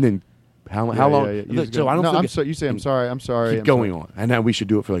 and then how long? Yeah. So I don't. No, you say I'm sorry. I'm sorry. Keep going on, and now we should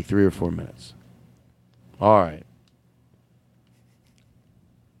do it for like 3 or 4 minutes. All right.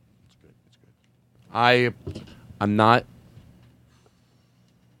 It's good. I'm not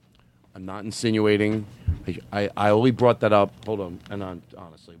insinuating. I only brought that up. Hold on, and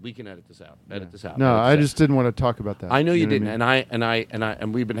honestly, we can edit this out. This out. No, I just didn't want to talk about that. I know you didn't, what I mean?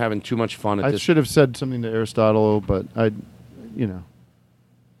 and we've been having too much fun at this. I should have said something to Aristotle, but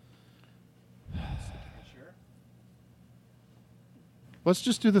Let's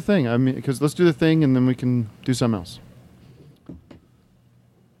just do the thing. I mean, because let's do the thing, and then we can do something else.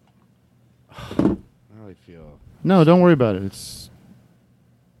 How do I feel? No, don't worry about it. It's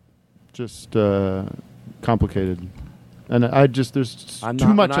just complicated, and there's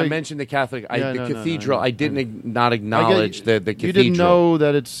too much. I mentioned the Catholic, the cathedral. I didn't not acknowledge the cathedral. You didn't know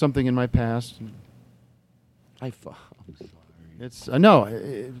that it's something in my past. I'm sorry. It's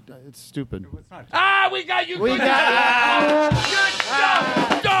it's stupid. We got you. We got you.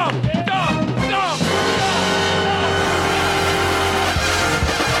 Good job.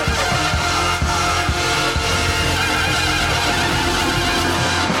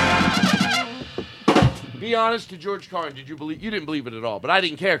 Be honest to George Carlin. Did you believe? You didn't believe it at all, but I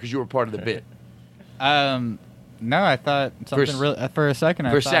didn't care because you were part of the bit. No, I thought something really. For a second,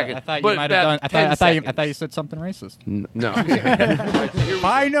 I thought you might have done. I thought you said something racist. No.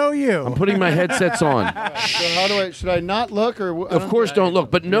 I know you. I'm putting my headsets on. So should I not look or? Of course, don't look.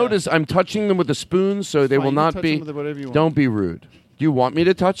 But notice I'm touching them with a spoon, so they will not be. Don't be rude. Do you want me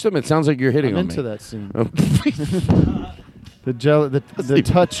to touch them? It sounds like you're hitting I'm on into me. that scene. The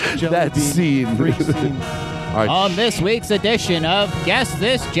touch jelly that bean scene. free scene. All right. On this week's edition of Guess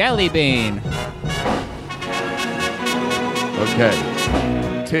This Jelly Bean.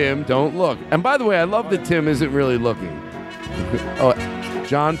 Okay. Tim, don't look. And by the way, I love that Tim isn't really looking. Oh,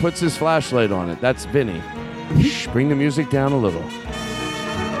 John puts his flashlight on it. That's Vinny. Shh, bring the music down a little.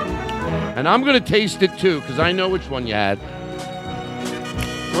 And I'm going to taste it too, because I know which one you had.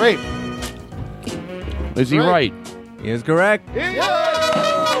 Great. Is he right? He is correct.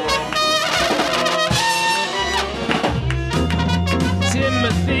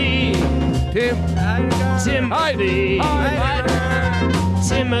 Timothy. Timothy. Timothy.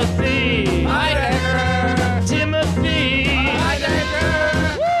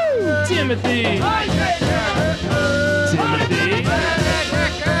 Timothy. Timothy.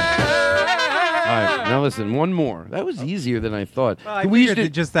 All right, now listen, one more. That was easier than I thought. I figured that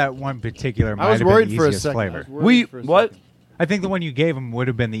just that one particular might I was have worried been the for a easiest second. flavor. What? I think the one you gave him would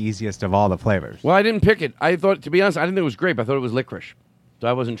have been the easiest of all the flavors. Well, I didn't pick it. I thought, to be honest, I didn't think it was grape. I thought it was licorice. So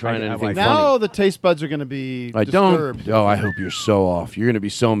I wasn't trying anything Now funny. the taste buds are going to be I disturbed. don't. Oh, I hope you're so off. You're going to be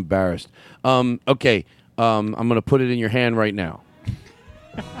so embarrassed. Okay. I'm going to put it in your hand right now.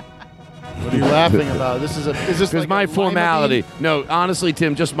 What are you laughing about? Is this Because like my a lima formality. bean? No, honestly,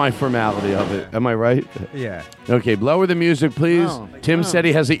 Tim, just my formality of it. Am I right? Yeah. Okay, lower the music, please. No. Tim said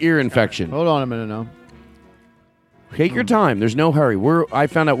he has an ear infection. Hold on a minute now. Take your time. There's no hurry. I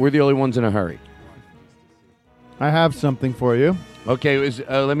found out we're the only ones in a hurry. I have something for you. Okay,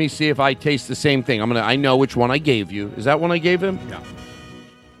 let me see if I taste the same thing. I know which one I gave you. Is that one I gave him? Yeah.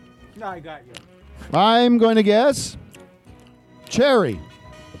 No, I got you. I'm going to guess cherry.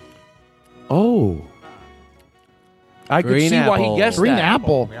 Oh. I could see why he guessed Green that.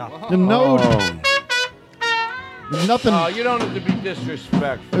 apple. Yeah. No, there's nothing. Oh, you don't have to be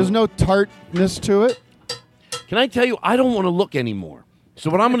disrespectful. There's no tartness to it. Can I tell you, I don't want to look anymore. So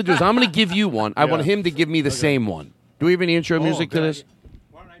what I'm going to do is I'm going to give you one. I want him to give me the same one. Do we have any intro music to this?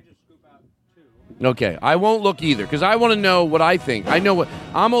 Why don't I just scoop out two? Okay, I won't look either because I want to know what I think. I know what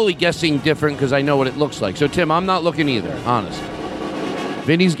I'm only guessing different because I know what it looks like. So Tim, I'm not looking either. Honest.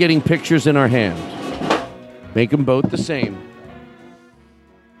 Vinny's getting pictures in our hand. Make them both the same.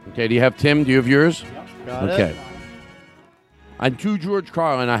 Okay, do you have Tim? Do you have yours? Got okay. it. I'm to George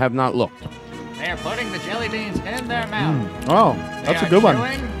Carlin. I have not looked. They're putting the jelly beans in their mouth. Oh, that's a good one.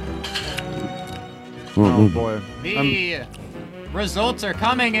 Oh, boy. The results are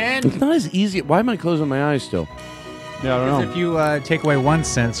coming in. It's not as easy. Why am I closing my eyes still? Yeah, I don't know. If you take away one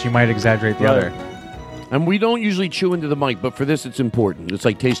sense, you might exaggerate the other. And we don't usually chew into the mic, but for this, it's important. It's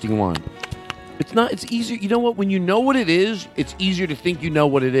like tasting wine. It's easier. You know what? When you know what it is, it's easier to think you know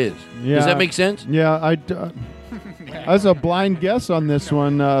what it is. Yeah. Does that make sense? Yeah, as a blind guess on this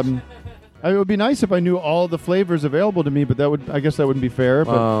one, it would be nice if I knew all the flavors available to me, but I guess that wouldn't be fair.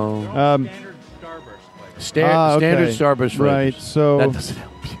 But, Standard Starburst flavors. Right, so that doesn't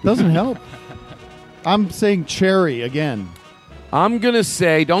help. Doesn't help. I'm saying cherry again. I'm gonna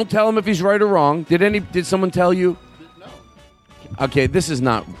say, don't tell him if he's right or wrong. Did someone tell you? No. Okay, this is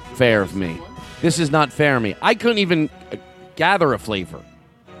not fair of me. This is not fair of me. I couldn't even gather a flavor.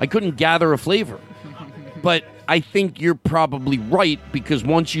 But I think you're probably right because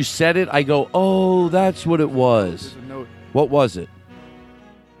once you said it, I go, oh, that's what it was. What was it?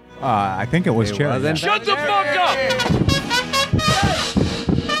 I think it was cherry. Shut the fuck up!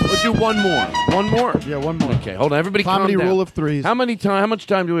 Let's do one more. One more? Yeah, one more. Okay, hold on. Everybody Comedy calm down. rule of threes. How much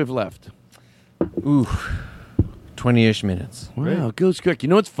time do we have left? Ooh, 20-ish minutes. Wow, it goes quick. You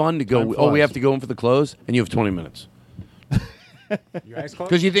know what's fun to go, we have to go in for the close, and you have 20 minutes.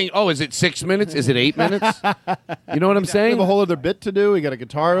 Because you think, is it 6 minutes? Is it 8 minutes? You know what I'm saying? We have a whole other bit to do. We got a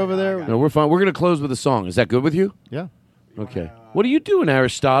guitar over there. No, we're fine. We're going to close with a song. Is that good with you? Yeah. Okay. What are you doing,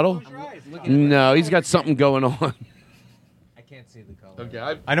 Aristotle? No, he's got something going on. I can't see the color. Okay,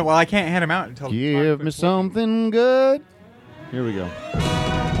 I know. Well, I can't hand him out until. Give me something good. Here we go.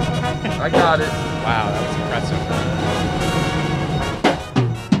 I got it. Wow, that was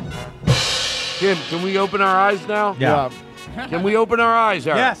impressive. Kim, can we open our eyes now? Yeah. Can we open our eyes,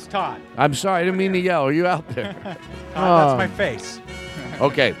 Eric? Yes, Todd. I'm sorry, I didn't mean to yell. Are you out there? That's my face.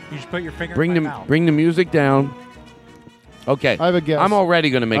 Okay. You just put your finger in my mouth. Bring the music down. Okay. I have a guess. I'm already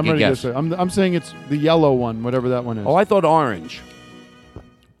going to make a guess. I'm saying it's the yellow one, whatever that one is. Oh, I thought orange.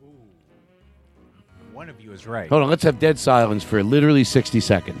 One of you is right. Hold on, let's have dead silence for literally 60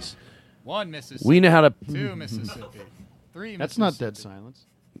 seconds. 1 Mississippi. We know how to... 2 Mississippi. 3 Mississippi. That's not dead silence.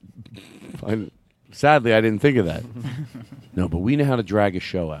 Sadly, I didn't think of that. No, but we know how to drag a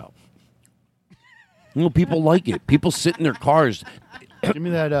show out. You know, people like it. People sit in their cars. Give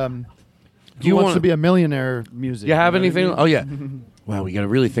me that... Do you wants want to be a millionaire music? You have know anything? what I mean? Oh, yeah. Wow, we got to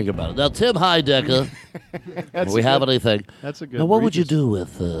really think about it. Now, Tim Heidecker, do we have anything? That's a good. Now, what would you do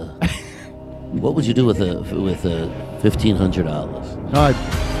with? What would you do with $1,500?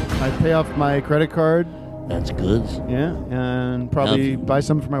 I'd pay off my credit card. That's good. Yeah, and probably buy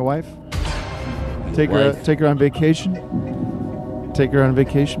something for my wife. Take her on vacation. Buy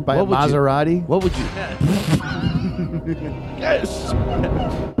a Maserati. What would you? Yes.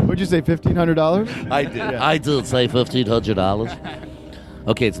 What'd you say? $1,500? I did. Yeah. I did say $1,500.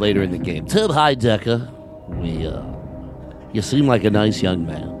 Okay, it's later in the game. Tim Heidecker, you seem like a nice young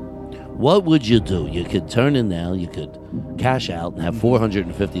man. What would you do? You could turn in now. You could cash out and have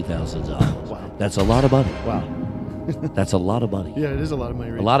 $450,000. Wow, that's a lot of money. Wow, that's a lot of money. Yeah, it is a lot of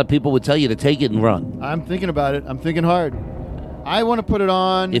money. A lot of people would tell you to take it and run. I'm thinking about it. I'm thinking hard. I want to put it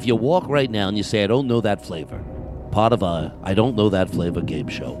on. If you walk right now and you say, I don't know that flavor, part of I don't know that flavor game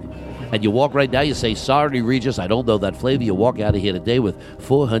show. And you walk right now, you say, sorry, Regis, I don't know that flavor. You walk out of here today with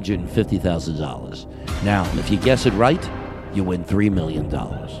 $450,000. Now, if you guess it right, you win $3 million.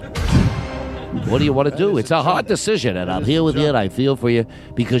 What do you want to do? It's a hard decision, and I'm here with you, and I feel for you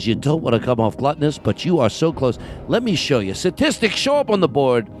because you don't want to come off gluttonous, but you are so close. Let me show you. Statistics show up on the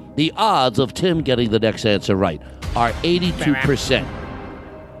board. The odds of Tim getting the next answer right are 82%.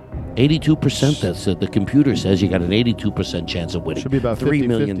 82%. That's the computer says you got an 82% chance of winning. Should be about $3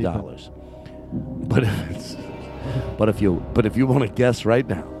 million. But if you want to guess right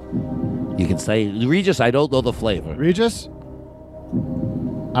now, you can say, Regis, I don't know the flavor. Regis,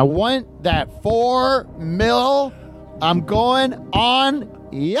 I want that $4 million. I'm going on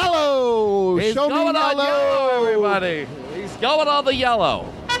yellow. He's Show going me on yellow, everybody. He's going on the yellow.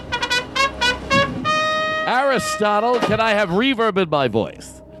 Aristotle, can I have reverb in my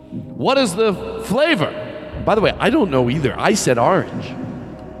voice? What is the flavor? By the way, I don't know either. I said orange.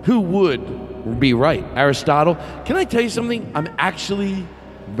 Who would be right? Aristotle, can I tell you something? I'm actually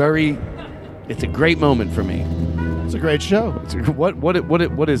it's a great moment for me. It's a great show.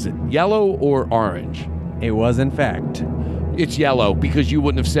 What is it? Yellow or orange? It was in fact. It's yellow because you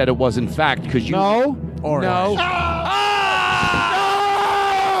wouldn't have said it was in fact because you... No. Orange. No. Ah!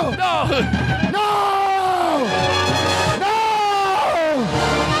 No! No!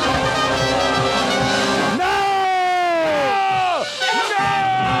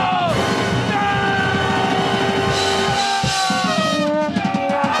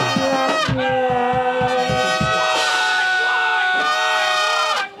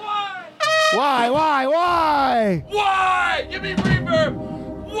 Why? Why? Give me reverb.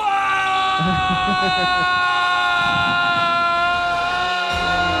 Why?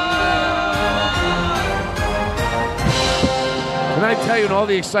 Can I tell you in all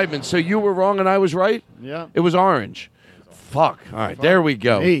the excitement? So you were wrong and I was right? Yeah. It was orange. Fuck. All right, there we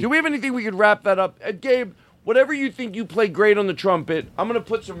go. Hey. Do we have anything we could wrap that up? Gabe, whatever you think you play great on the trumpet, I'm going to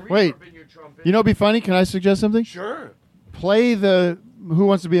put some reverb in your trumpet. You know, it'd be funny. Can I suggest something? Sure. Play the Who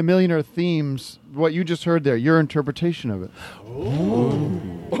Wants to Be a Millionaire themes. What you just heard there, your interpretation of it. Ooh.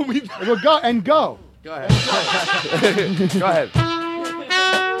 Well, go. Go ahead. Go ahead.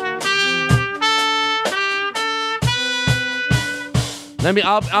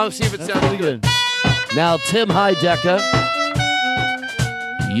 I'll see if it sounds good. Now, Tim Heidecker,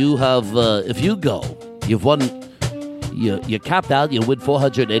 you have, if you go, you've won, you're capped out, you win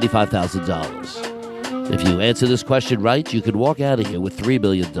 $485,000. If you answer this question right, you could walk out of here with $4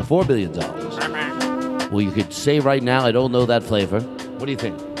 billion. Well, you could say right now, I don't know that flavor. What do you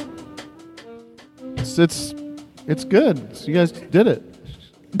think? It's good. So you guys did it.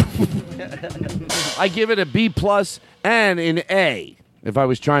 I give it a B+ and an A if I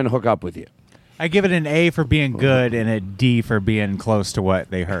was trying to hook up with you. I give it an A for being good and a D for being close to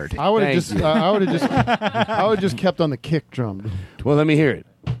what they heard. I would have just kept on the kick drum. Well, let me hear it.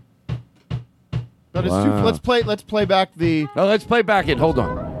 But it's too, let's play back the. Oh, let's play back it. Hold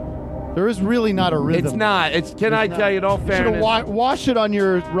on. There is really not a rhythm. It's not. Can I tell you in all fairness? Wash it on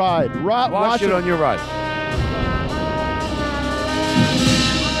your ride. Wash it on your ride.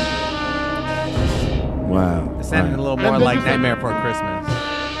 Wow. It sounded a little more like Nightmare Before Christmas.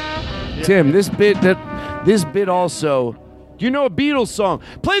 Tim, this bit also. Do you know a Beatles song?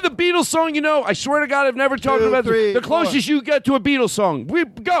 Play the Beatles song. You know, I swear to God, I've never talked about this. The closest you get to a Beatles song. We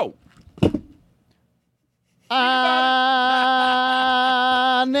go.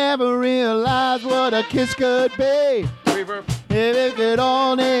 I never realized what a kiss could be. Reverb. If it could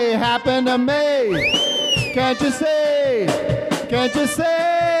only happen to me. Can't you say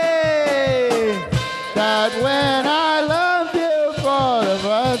that when I loved you for the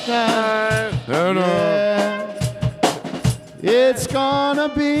first time, it's gonna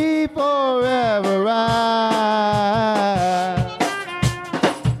be forever right.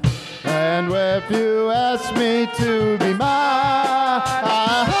 And if you ask me to be mine,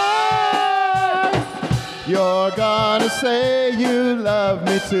 you're gonna say you love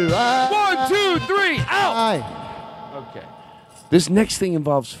me too. 1, 2, 3, out. Okay. This next thing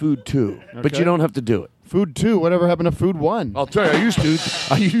involves food too, but you don't have to do it. Food 2. Whatever happened to food 1? I'll tell you.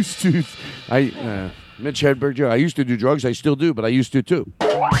 Mitch Hedberg Joe. I used to do drugs. I still do, but I used to too.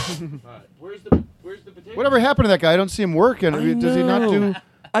 Where's the potato? Whatever happened to that guy? I don't see him working. Does he not do?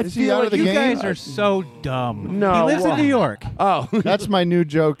 Is he out of the you game? guys are so dumb. No, he lives in New York. Oh, that's my new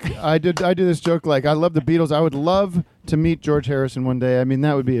joke. I do this joke like I love the Beatles. I would love to meet George Harrison one day. I mean,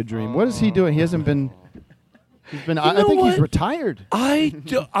 that would be a dream. What is he doing? He hasn't been. I think he's retired.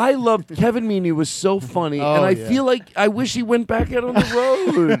 I loved Kevin Meaney. Was so funny, and I feel like I wish he went back out on the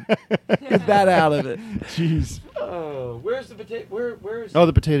road. Get that out of it. Jeez. Oh, where's the potato? Where is? Oh,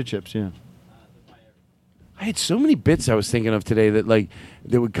 the potato chips. Yeah. I had so many bits I was thinking of today that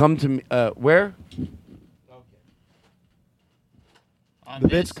would come to me. Where? The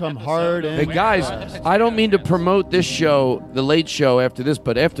bits come hard. Hey guys, I don't mean to promote this show, the late show after this,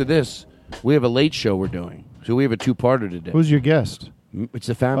 but after this, we have a late show we're doing. So we have a 2-parter today. Who's your guest? It's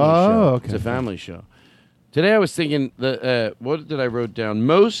a family show. Okay. It's a family show. Today I was thinking, what did I wrote down?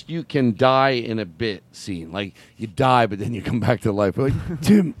 Most you can die in a bit scene. Like, you die, but then you come back to life. Like,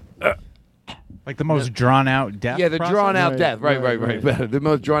 Tim. Like the most drawn-out death? Yeah, the process? drawn-out death. Right. The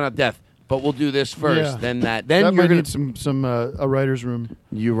most drawn-out death. But we'll do this first, then that. Then that you're might gonna need some a writer's room.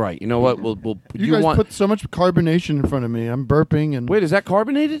 You're right. You know what? We'll you guys put so much carbonation in front of me. I'm burping and. Wait, is that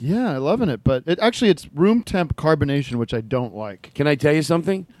carbonated? Yeah, I'm loving it. But it's room temp carbonation, which I don't like. Can I tell you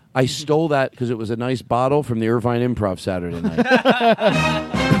something? I stole that because it was a nice bottle from the Irvine Improv Saturday night.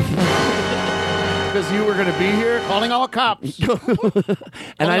 Because you were going to be here. Calling all cops.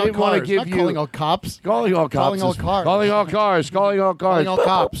 And I didn't want to give you. Calling all cops. Calling all cops. Calling all cars. Calling all cars. Calling all cars. Calling all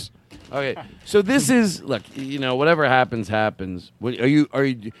cops. Okay, so this is look. You know, whatever happens, happens. Are you?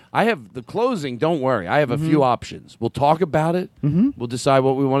 I have the closing. Don't worry. I have a few options. We'll talk about it. Mm-hmm. We'll decide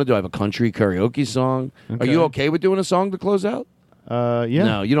what we want to do. I have a country karaoke song. Okay. Are you okay with doing a song to close out? Yeah.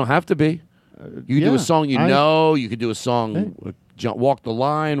 No, you don't have to be. You can do a song you know. You could do a song, Walk the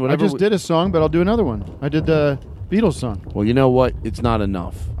Line, whatever. I just did a song, but I'll do another one. I did the Beatles song. Well, you know what? It's not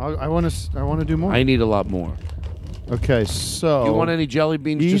enough. I want to do more. I need a lot more. Okay, so You want any jelly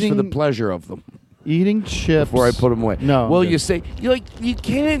beans just for the pleasure of them? Eating chips before I put them away. No. Well, you say you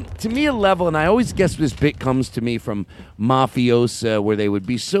can't. To me, a level, and I always guess this bit comes to me from mafiosa, where they would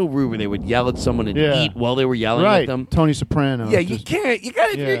be so rude, where they would yell at someone and eat while they were yelling at them. Tony Soprano. Yeah, you can't. You got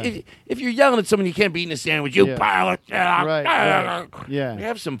if you're yelling at someone, you can't be eating a sandwich. You pile of shit. Right. Yeah. You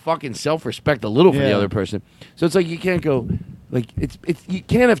have some fucking self-respect, a little for the other person. So it's like you can't go. Like it's you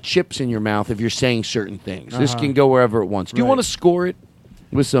can't have chips in your mouth if you're saying certain things. This can go wherever it wants. Do you want to score it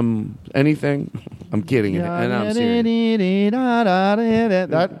with some anything? I'm kidding. And I'm serious.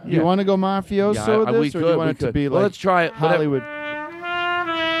 You want to go mafioso with this, or do you want it to be like let's try it. Hollywood?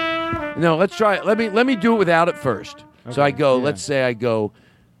 No, let's try it. Let me do it without it first. Okay. So I go. Yeah. Let's say I go.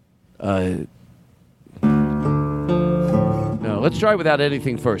 No, let's try it without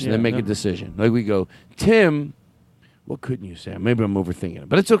anything first, and then make a decision. Like we go, Tim. What couldn't you say? Maybe I'm overthinking it,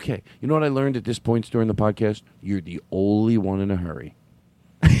 but it's okay. You know what I learned at this point during the podcast? You're the only one in a hurry.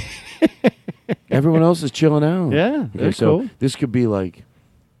 Everyone else is chilling out. Yeah, okay, so cool. This could be like,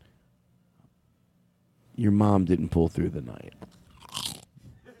 your mom didn't pull through the night.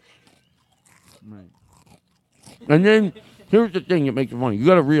 Right. And then, here's the thing that makes it funny. You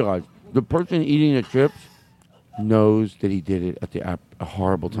got to realize, the person eating the chips knows that he did it at a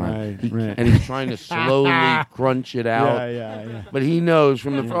horrible time. Right. And he's trying to slowly crunch it out. Yeah. But he knows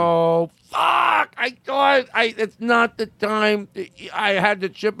from the, oh, fuck, I thought, it's not the time. I had the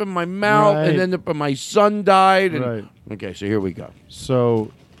chip in my mouth, and then my son died. And, okay, so here we go.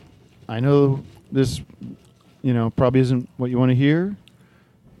 So, I know this, probably isn't what you want to hear,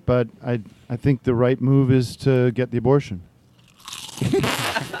 but I think the right move is to get the abortion.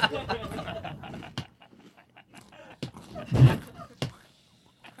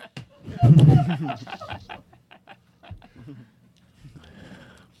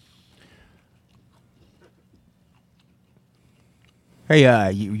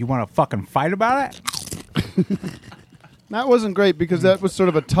 Hey, you want to fucking fight about it? That wasn't great because that was sort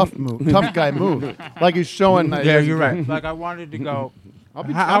of a tough guy move. Like he's showing. Yeah, you're right. Like I wanted to go.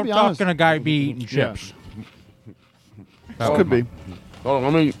 How tough can a guy be eating chips? This could be. Hold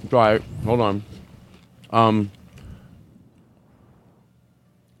on, let me try it. Hold on.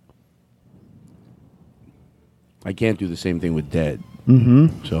 I can't do the same thing with dead.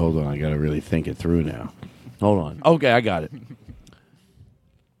 Mm-hmm. So hold on, I got to really think it through now. Hold on. Okay, I got it.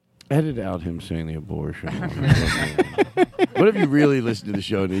 Edit out him saying the abortion. What if you really listened to the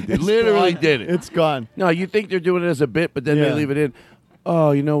show and they literally did it? It's gone. No, you think they're doing it as a bit, but then they leave it in.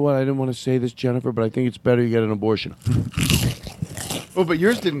 Oh, you know what? I didn't want to say this, Jennifer, but I think it's better you get an abortion. Oh, but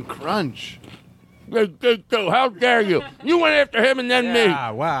yours didn't crunch. How dare you? You went after him and then me.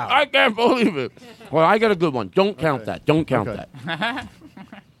 Wow. I can't believe it. Well, I got a good one. Don't count that. Don't count that.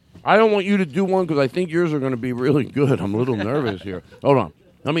 I don't want you to do one because I think yours are going to be really good. I'm a little nervous here. Hold on.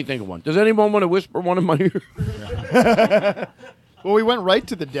 Let me think of one. Does anyone want to whisper one in my ear? Well, we went right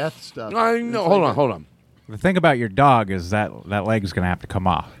to the death stuff. I know. Hold on. The thing about your dog is that leg's going to have to come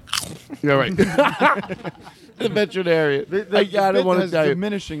off. Yeah, right. The veterinarian. I gotta want to tell you.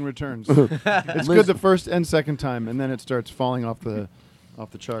 Diminishing returns. It's good the first and second time, and then it starts falling off the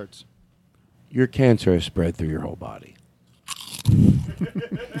charts. Your cancer has spread through your whole body.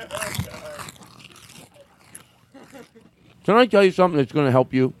 Can I tell you something that's going to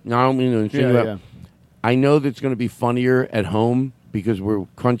help you? No, I don't mean to insinuate. Yeah. I know that's going to be funnier at home because we're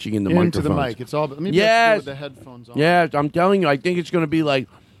crunching in the microphones. Into the mic. It's all. Let me with the headphones on. Yes, I'm telling you. I think it's going to be like.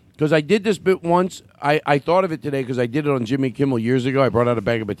 Because I did this bit once. I thought of it today because I did it on Jimmy Kimmel years ago. I brought out a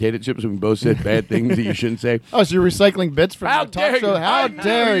bag of potato chips and we both said bad things that you shouldn't say. Oh, so you're recycling bits from the talk show? How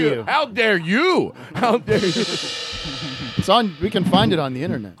dare you? How dare you? How dare you? It's on. We can find it on the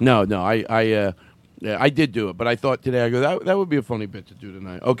internet. No. I did do it, but I thought today, I go, that would be a funny bit to do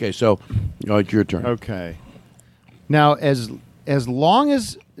tonight. Okay, so it's your turn. Okay. Now, as long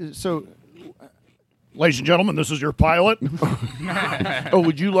as... So... Ladies and gentlemen, this is your pilot. Oh,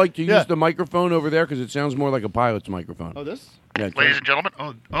 would you like to use the microphone over there? Because it sounds more like a pilot's microphone. Oh, this? Yeah, ladies and gentlemen.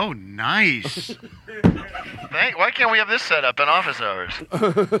 Oh, nice. Why can't we have this set up in office hours?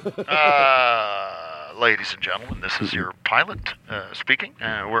 Ladies and gentlemen, this is your pilot speaking.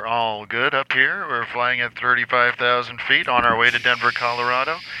 We're all good up here. We're flying at 35,000 feet on our way to Denver,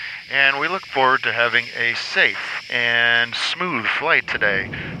 Colorado. And we look forward to having a safe and smooth flight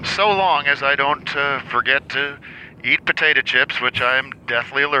today, so long as I don't forget to eat potato chips, which I am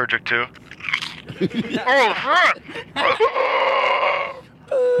deathly allergic to. Oh, shit!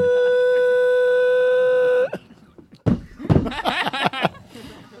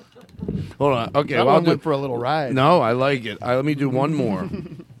 Hold on. Okay, that one went for a little ride. No, I like it. Let me do one more.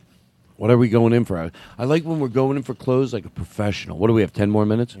 What are we going in for? I like when we're going in for clothes like a professional. What do we have, 10 more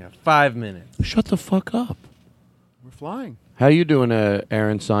minutes? Yeah, 5 minutes. Shut the fuck up. We're flying. How you doing,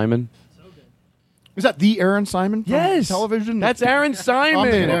 Aaron Simon? Is that the Aaron Simon from Yes. television? That's Aaron Simon. I'm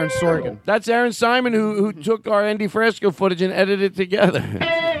thinking Aaron Sorkin. That's Aaron Simon who took our Andy Frasco footage and edited it together.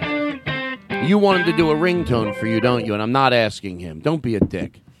 You want him to do a ringtone for you, don't you? And I'm not asking him. Don't be a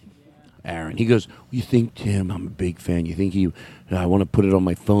dick. Aaron. He goes, you think, Tim, I'm a big fan. You think I want to put it on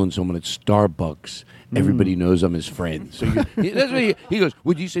my phone so when it's Starbucks, everybody knows I'm his friend. So that's what he goes,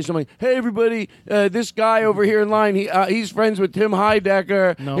 would you say something, hey, everybody, this guy over here in line, he's friends with Tim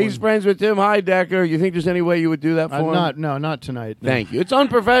Heidecker. No. He's friends with Tim Heidecker. You think there's any way you would do that for him? Not tonight. No. Thank you. It's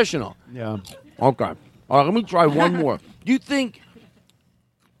unprofessional. Yeah. Okay. All right, let me try one more. You think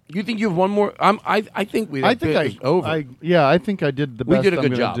you have one more? I think we. I think it's over. I think I did the We best. did a I'm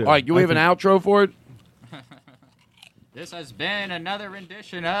good gonna job. do. All right, do we have an outro for it? This has been another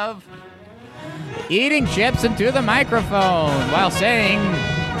rendition of eating chips into the microphone while saying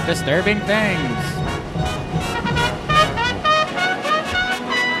disturbing things.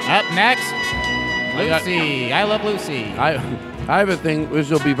 Up next, Lucy. I love Lucy. I have a thing. This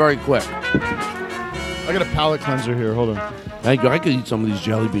will be very quick. I got a palate cleanser here. Hold on. Thank you. I could eat some of these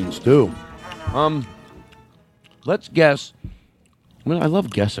jelly beans too. Let's guess. I mean, I love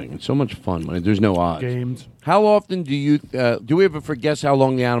guessing. It's so much fun when there's no odds. Games. How often do we ever guess how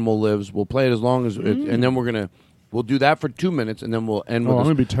long the animal lives? We'll play it as long as, and then we'll do that for 2 minutes, and then we'll end with. I'm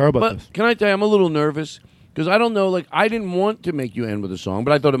gonna be terrible at But this. can I tell you, I'm a little nervous because I don't know. Like, I didn't want to make you end with a song,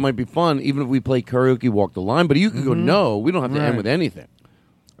 but I thought it might be fun, even if we play karaoke, walk the line. But you could go, no, we don't have to end Right. with anything.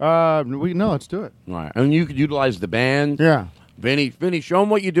 Let's do it. All right, and you could utilize the band. Yeah. Vinny, show him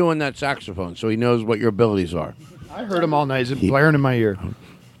what you do on that saxophone, so he knows what your abilities are. I heard him all night. He's blaring in my ear.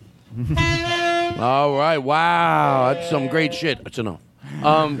 All right, wow, that's some great shit. That's enough.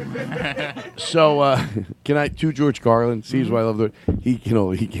 So can I? To George Carlin, sees why I love the. He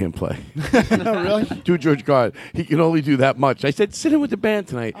can't play. No, really? To George Carlin, he can only do that much. I said, sit in with the band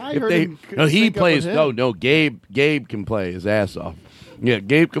tonight. I heard him no, he sync up plays. with him. No, Gabe can play his ass off. Yeah,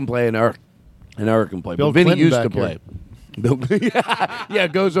 Gabe can play and Eric can play. Bill But Vinny Clinton used to back here. play. yeah,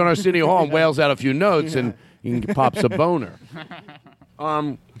 goes on our City Hall and wails out a few notes and he pops a boner.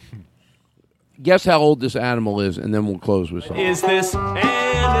 Guess how old this animal is, and then we'll close with something. Is this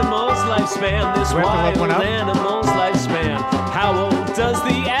animal's lifespan? This wild animal's lifespan? How old does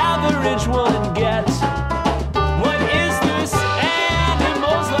the average one get? What is this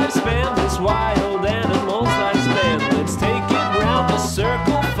animal's lifespan? This wild animal's lifespan? Let's take it round the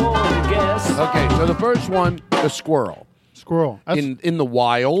circle for a guess. Okay, so the first one, the squirrel. Squirrel. In the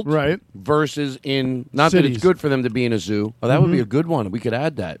wild, right? Versus in not that Cities. it's good for them to be in a zoo. Oh, that would be a good one. We could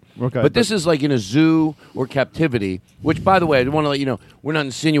add that. Okay, but this is like in a zoo or captivity. Which, by the way, I want to let you know, we're not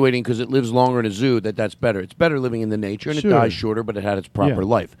insinuating because it lives longer in a zoo that's better. It's better living in the nature and Sure. it dies shorter, but it had its proper Yeah.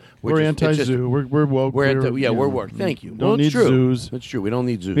 life. We're anti-zoo. We're woke. We're woke. Thank you. Don't Well, it's need true. zoos. That's true. We don't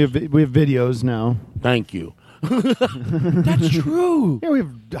need zoos. We have videos now. Thank you. That's true. Yeah, we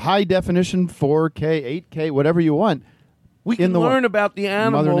have high definition 4K, 8K, whatever you want. We can learn about the Mother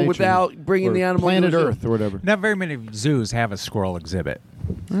animal Nature. without bringing Or the animal Planet to the zoo. Earth or whatever. Not very many zoos have a squirrel exhibit.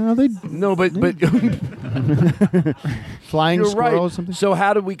 Well, they No, but flying you're squirrel or right. something. So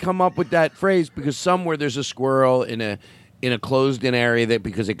how did we come up with that phrase? Because somewhere there's a squirrel in a closed-in area that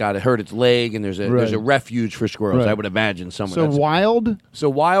because it hurt its leg, and there's a Right. refuge for squirrels. Right. I would imagine somewhere. So wild. So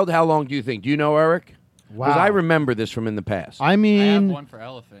wild. How long do you think? Do you know, Eric? Because Wow. I remember this from in the past. I mean, I have one for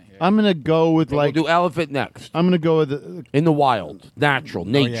elephant here. I'm gonna go with We'll do elephant next. I'm gonna go with in the wild, natural,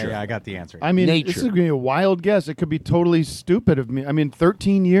 nature. Yeah, I got the answer. I mean, nature. this is gonna be a wild guess. It could be totally stupid of me. I mean,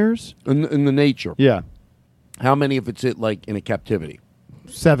 13 years. In the nature. Yeah, How many if it's like in a captivity?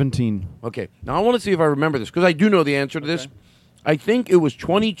 17. Okay. Now I want to see if I remember this because I do know the answer to this. I think it was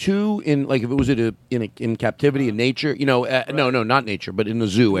 22 in like if it was in captivity in nature. No, not nature, but in the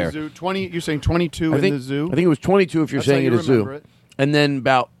zoo area. Zoo 20. You're saying 22 in the zoo? I think it was 22 if you're That's how saying you it a zoo. remember it. And then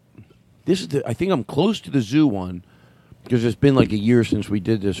about this is I think I'm close to the zoo one because it's been like a year since we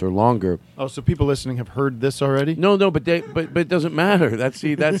did this or longer. Oh, so people listening have heard this already? No, but it doesn't matter. That's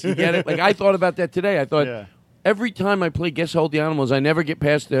you get it. Like I thought about that today. I thought every time I play Guess How Old the Animal Is, I never get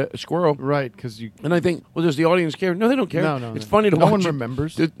past a squirrel. Right, because you. And I think, well, does the audience care? No, they don't care. No. It's funny to no watch. one it.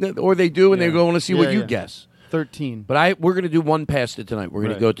 remembers. Or they do, and they Yeah. go want to see what Yeah, you yeah. guess. 13. But we're going to do one past it tonight. We're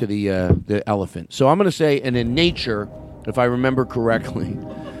going Right. to go to the elephant. So I'm going to say, and in nature, if I remember correctly,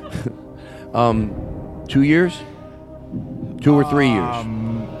 2 years, 2 or 3 years.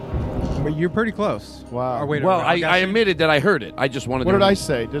 But you're pretty close. Wow. Or wait, Well, I'm I guessing. admitted that I heard it. I just wanted What to. did I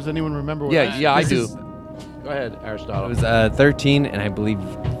say? Does anyone remember what Yeah, I This do. is Go ahead, Aristotle. It was 13 and I believe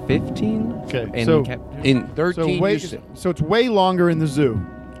 15. Okay, In 13. So it's way longer in the zoo.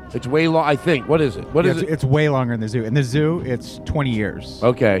 It's way long. I think. What is it? What is it? It's way longer in the zoo. In the zoo, it's 20 years.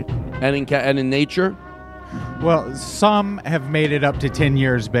 Okay, and in nature. Well, some have made it up to 10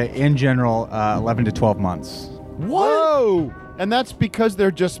 years, but in general, 11 to 12 months. Whoa! And that's because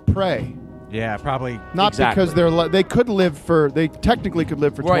they're just prey. Yeah, probably. Not because they could live they technically could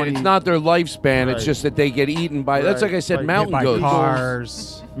live for 20. Right, it's not their lifespan. Right. It's just that they get eaten by. That's like I said, mountain by goats.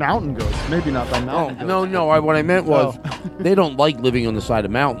 cars. Mountain goats, maybe not by mountain goats. No. What I meant was they don't like living on the side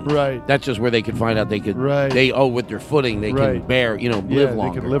of mountains. Right. That's just where they could find out they could. Right. With their footing they can bear. Live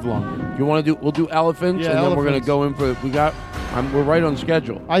longer. They could live longer. You want to do? We'll do elephants, Yeah, and then we're going to elephants. go in for. We're right on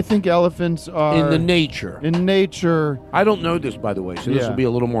schedule. I think elephants are In the nature. In nature. I don't know this, by the way, so this will be a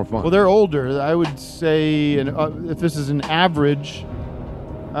little more fun. Well, they're older. I would say, if this is an average,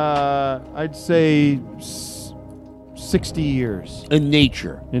 I'd say 60 years. In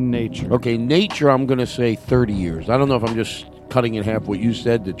nature. In nature. Okay, nature, I'm going to say 30 years. I don't know if I'm just cutting in half what you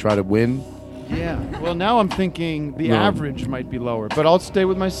said to try to win. Yeah. Well, now I'm thinking the No. average might be lower, but I'll stay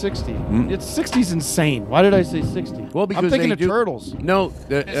with my 60. It's 60's insane. Why did I say 60? Well, because I'm thinking they of do- turtles. No,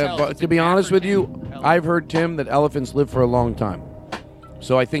 but to be honest with you, I've heard, Tim, that elephants live for a long time.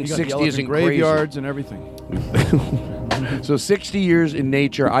 So I think You got the 60 elephant isn't graveyards and everything. crazy. So 60 years in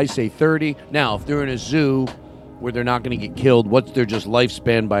nature, I say 30. Now, if they're in a zoo where they're not going to get killed, what's their just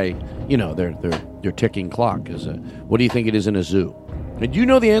lifespan by, their ticking clock? What do you think it is in a zoo? And do you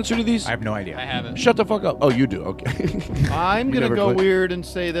know the answer to these? I have no idea. I haven't. Shut the fuck up. Oh, you do. Okay. I'm You going to never go click. weird and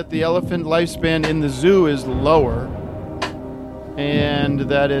say that the elephant lifespan in the zoo is lower and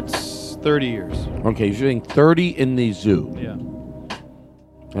that it's 30 years. Okay, you're saying 30 in the zoo. Yeah.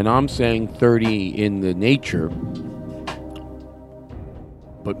 And I'm saying 30 in the nature,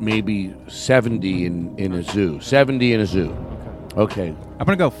 but maybe 70 in a zoo. 70 in a zoo. Okay. I'm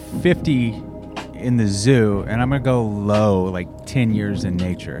going to go 50 in the zoo, and I'm going to go low, like 10 years in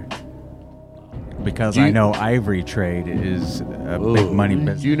nature. Because I know ivory trade is a big money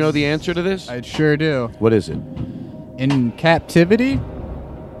business. Do you know the answer to this? I sure do. What is it? In captivity,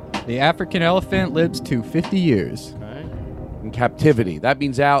 the African elephant lives to 50 years. In captivity. That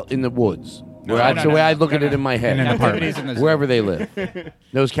means out in the woods. That's the way I look at it in my head. In an Captivity's in the zoo. Wherever they live.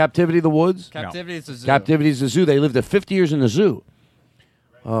 No, is captivity the woods? Captivity is the zoo. Captivity is the zoo. They live to 50 years in the zoo.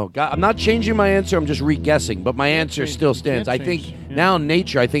 Oh, God. I'm not changing my answer. I'm just re-guessing. But my answer still stands. I think now in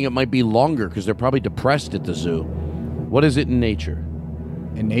nature, I think it might be longer because they're probably depressed at the zoo. What is it in nature?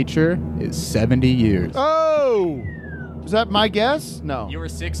 In nature, it's 70 years. Oh! Is that my guess? No. You were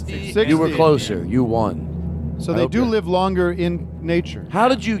 60. 60. You were closer. You won. So I they hope do you're- live longer in nature. How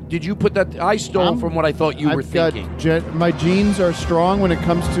did you put that? I stole from what I thought you were I've got thinking. my genes are strong when it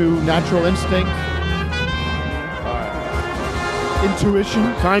comes to natural instinct. Intuition.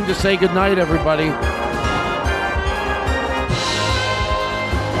 Time to say goodnight, everybody.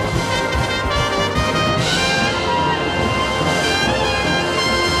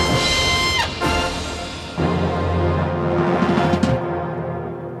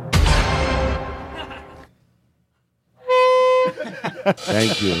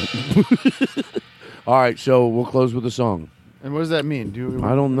 Thank you. All right, so we'll close with a song. And what does that mean?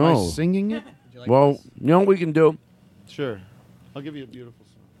 I don't Am know. I singing it? Well, you know what we can do? Sure. I'll give you a beautiful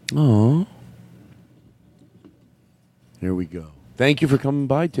song. Oh. Here we go. Thank you for coming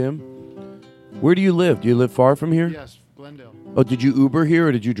by, Tim. Where do you live? Do you live far from here? Yes, Glendale. Oh, did you Uber here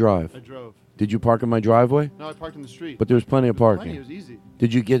or did you drive? I drove. Did you park in my driveway? No, I parked in the street. But there was plenty of parking. Plenty, it was easy.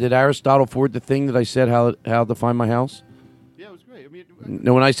 Did Aristotle forward the thing that I said how to find my house? Yeah, it was great. I mean,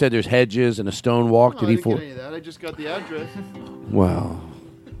 No, when I said there's hedges and a stone walk, no, did I he didn't get forward? any of that. I just got the address. Wow.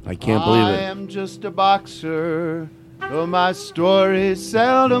 I can't believe I it. am just a boxer, though my story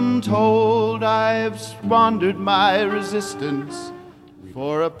seldom told. I have squandered my resistance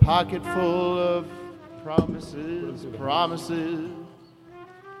for a pocket full of promises.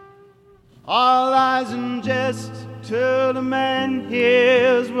 All lies and jest till the man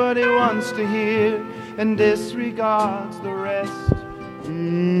hears what he wants to hear and disregards the rest.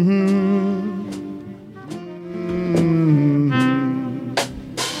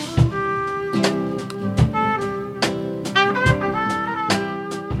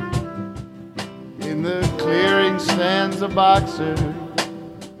 In the clearing stands a boxer,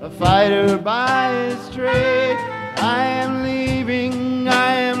 a fighter by his trade. I am leaving,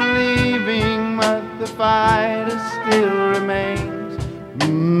 but the fighter still remains.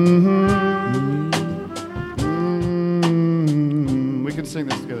 We can sing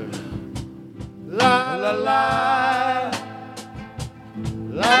this together. La la la,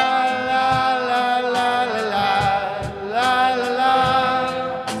 la la la la la la.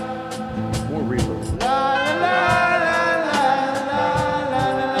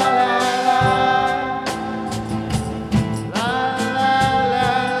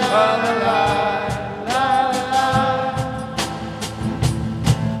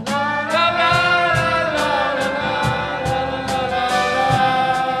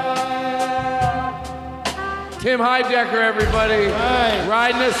 Tim Heidecker, everybody.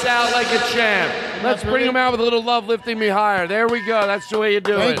 Riding us out like a champ. Let's bring him out with a little Love Lifting Me Higher. There we go. That's the way you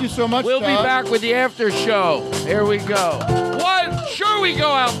do it. Thank you so much, We'll be Todd. back with the after show. Here we go. What? Sure we go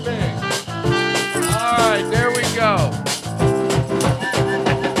out big. All right, there we go.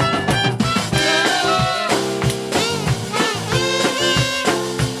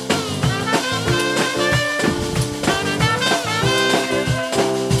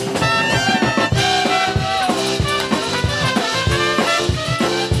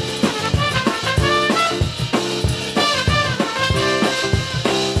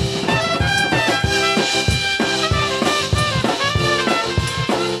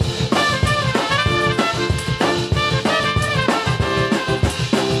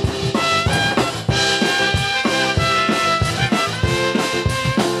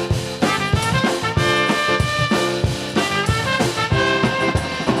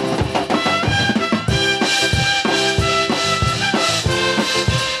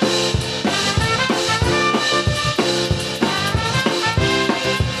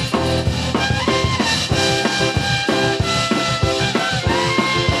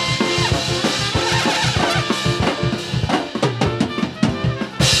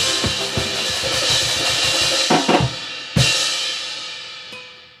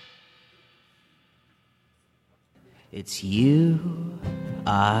 It's you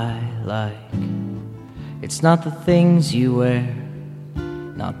I like. It's not the things you wear,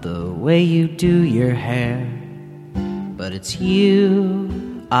 not the way you do your hair, but it's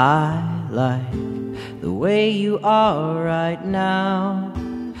you I like. The way you are right now,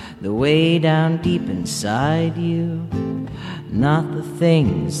 the way down deep inside you. Not the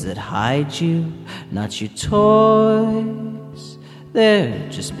things that hide you, not your toys, they're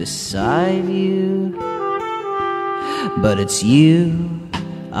just beside you. But it's you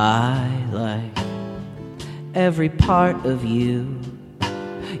I like, every part of you.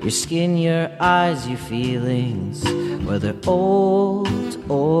 Your skin, your eyes, your feelings, whether old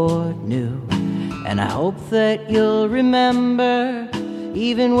or new. And I hope that you'll remember,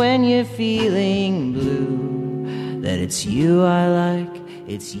 even when you're feeling blue, that it's you I like,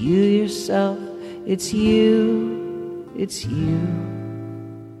 it's you yourself, it's you, it's you,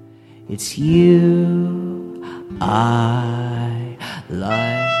 it's you I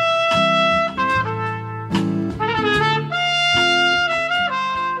like.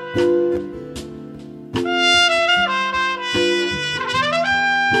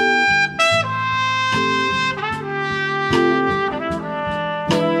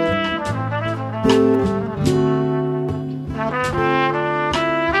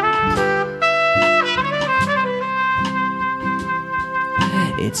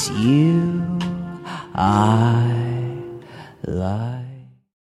 It's you I like.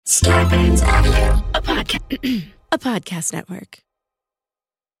 Starburns Audio, a podcast network.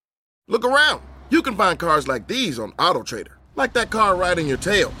 Look around. You can find cars like these on AutoTrader, like that car riding your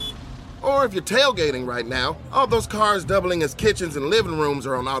tail. Or if you're tailgating right now, all those cars doubling as kitchens and living rooms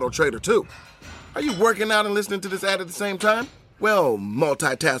are on AutoTrader too. Are you working out and listening to this ad at the same time? Well,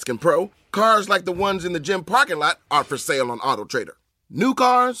 multitasking pro, cars like the ones in the gym parking lot are for sale on AutoTrader. New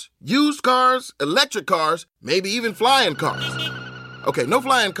cars, used cars, electric cars, maybe even flying cars. Okay, no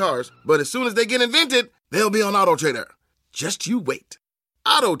flying cars, but as soon as they get invented, they'll be on AutoTrader. Just you wait.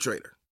 AutoTrader.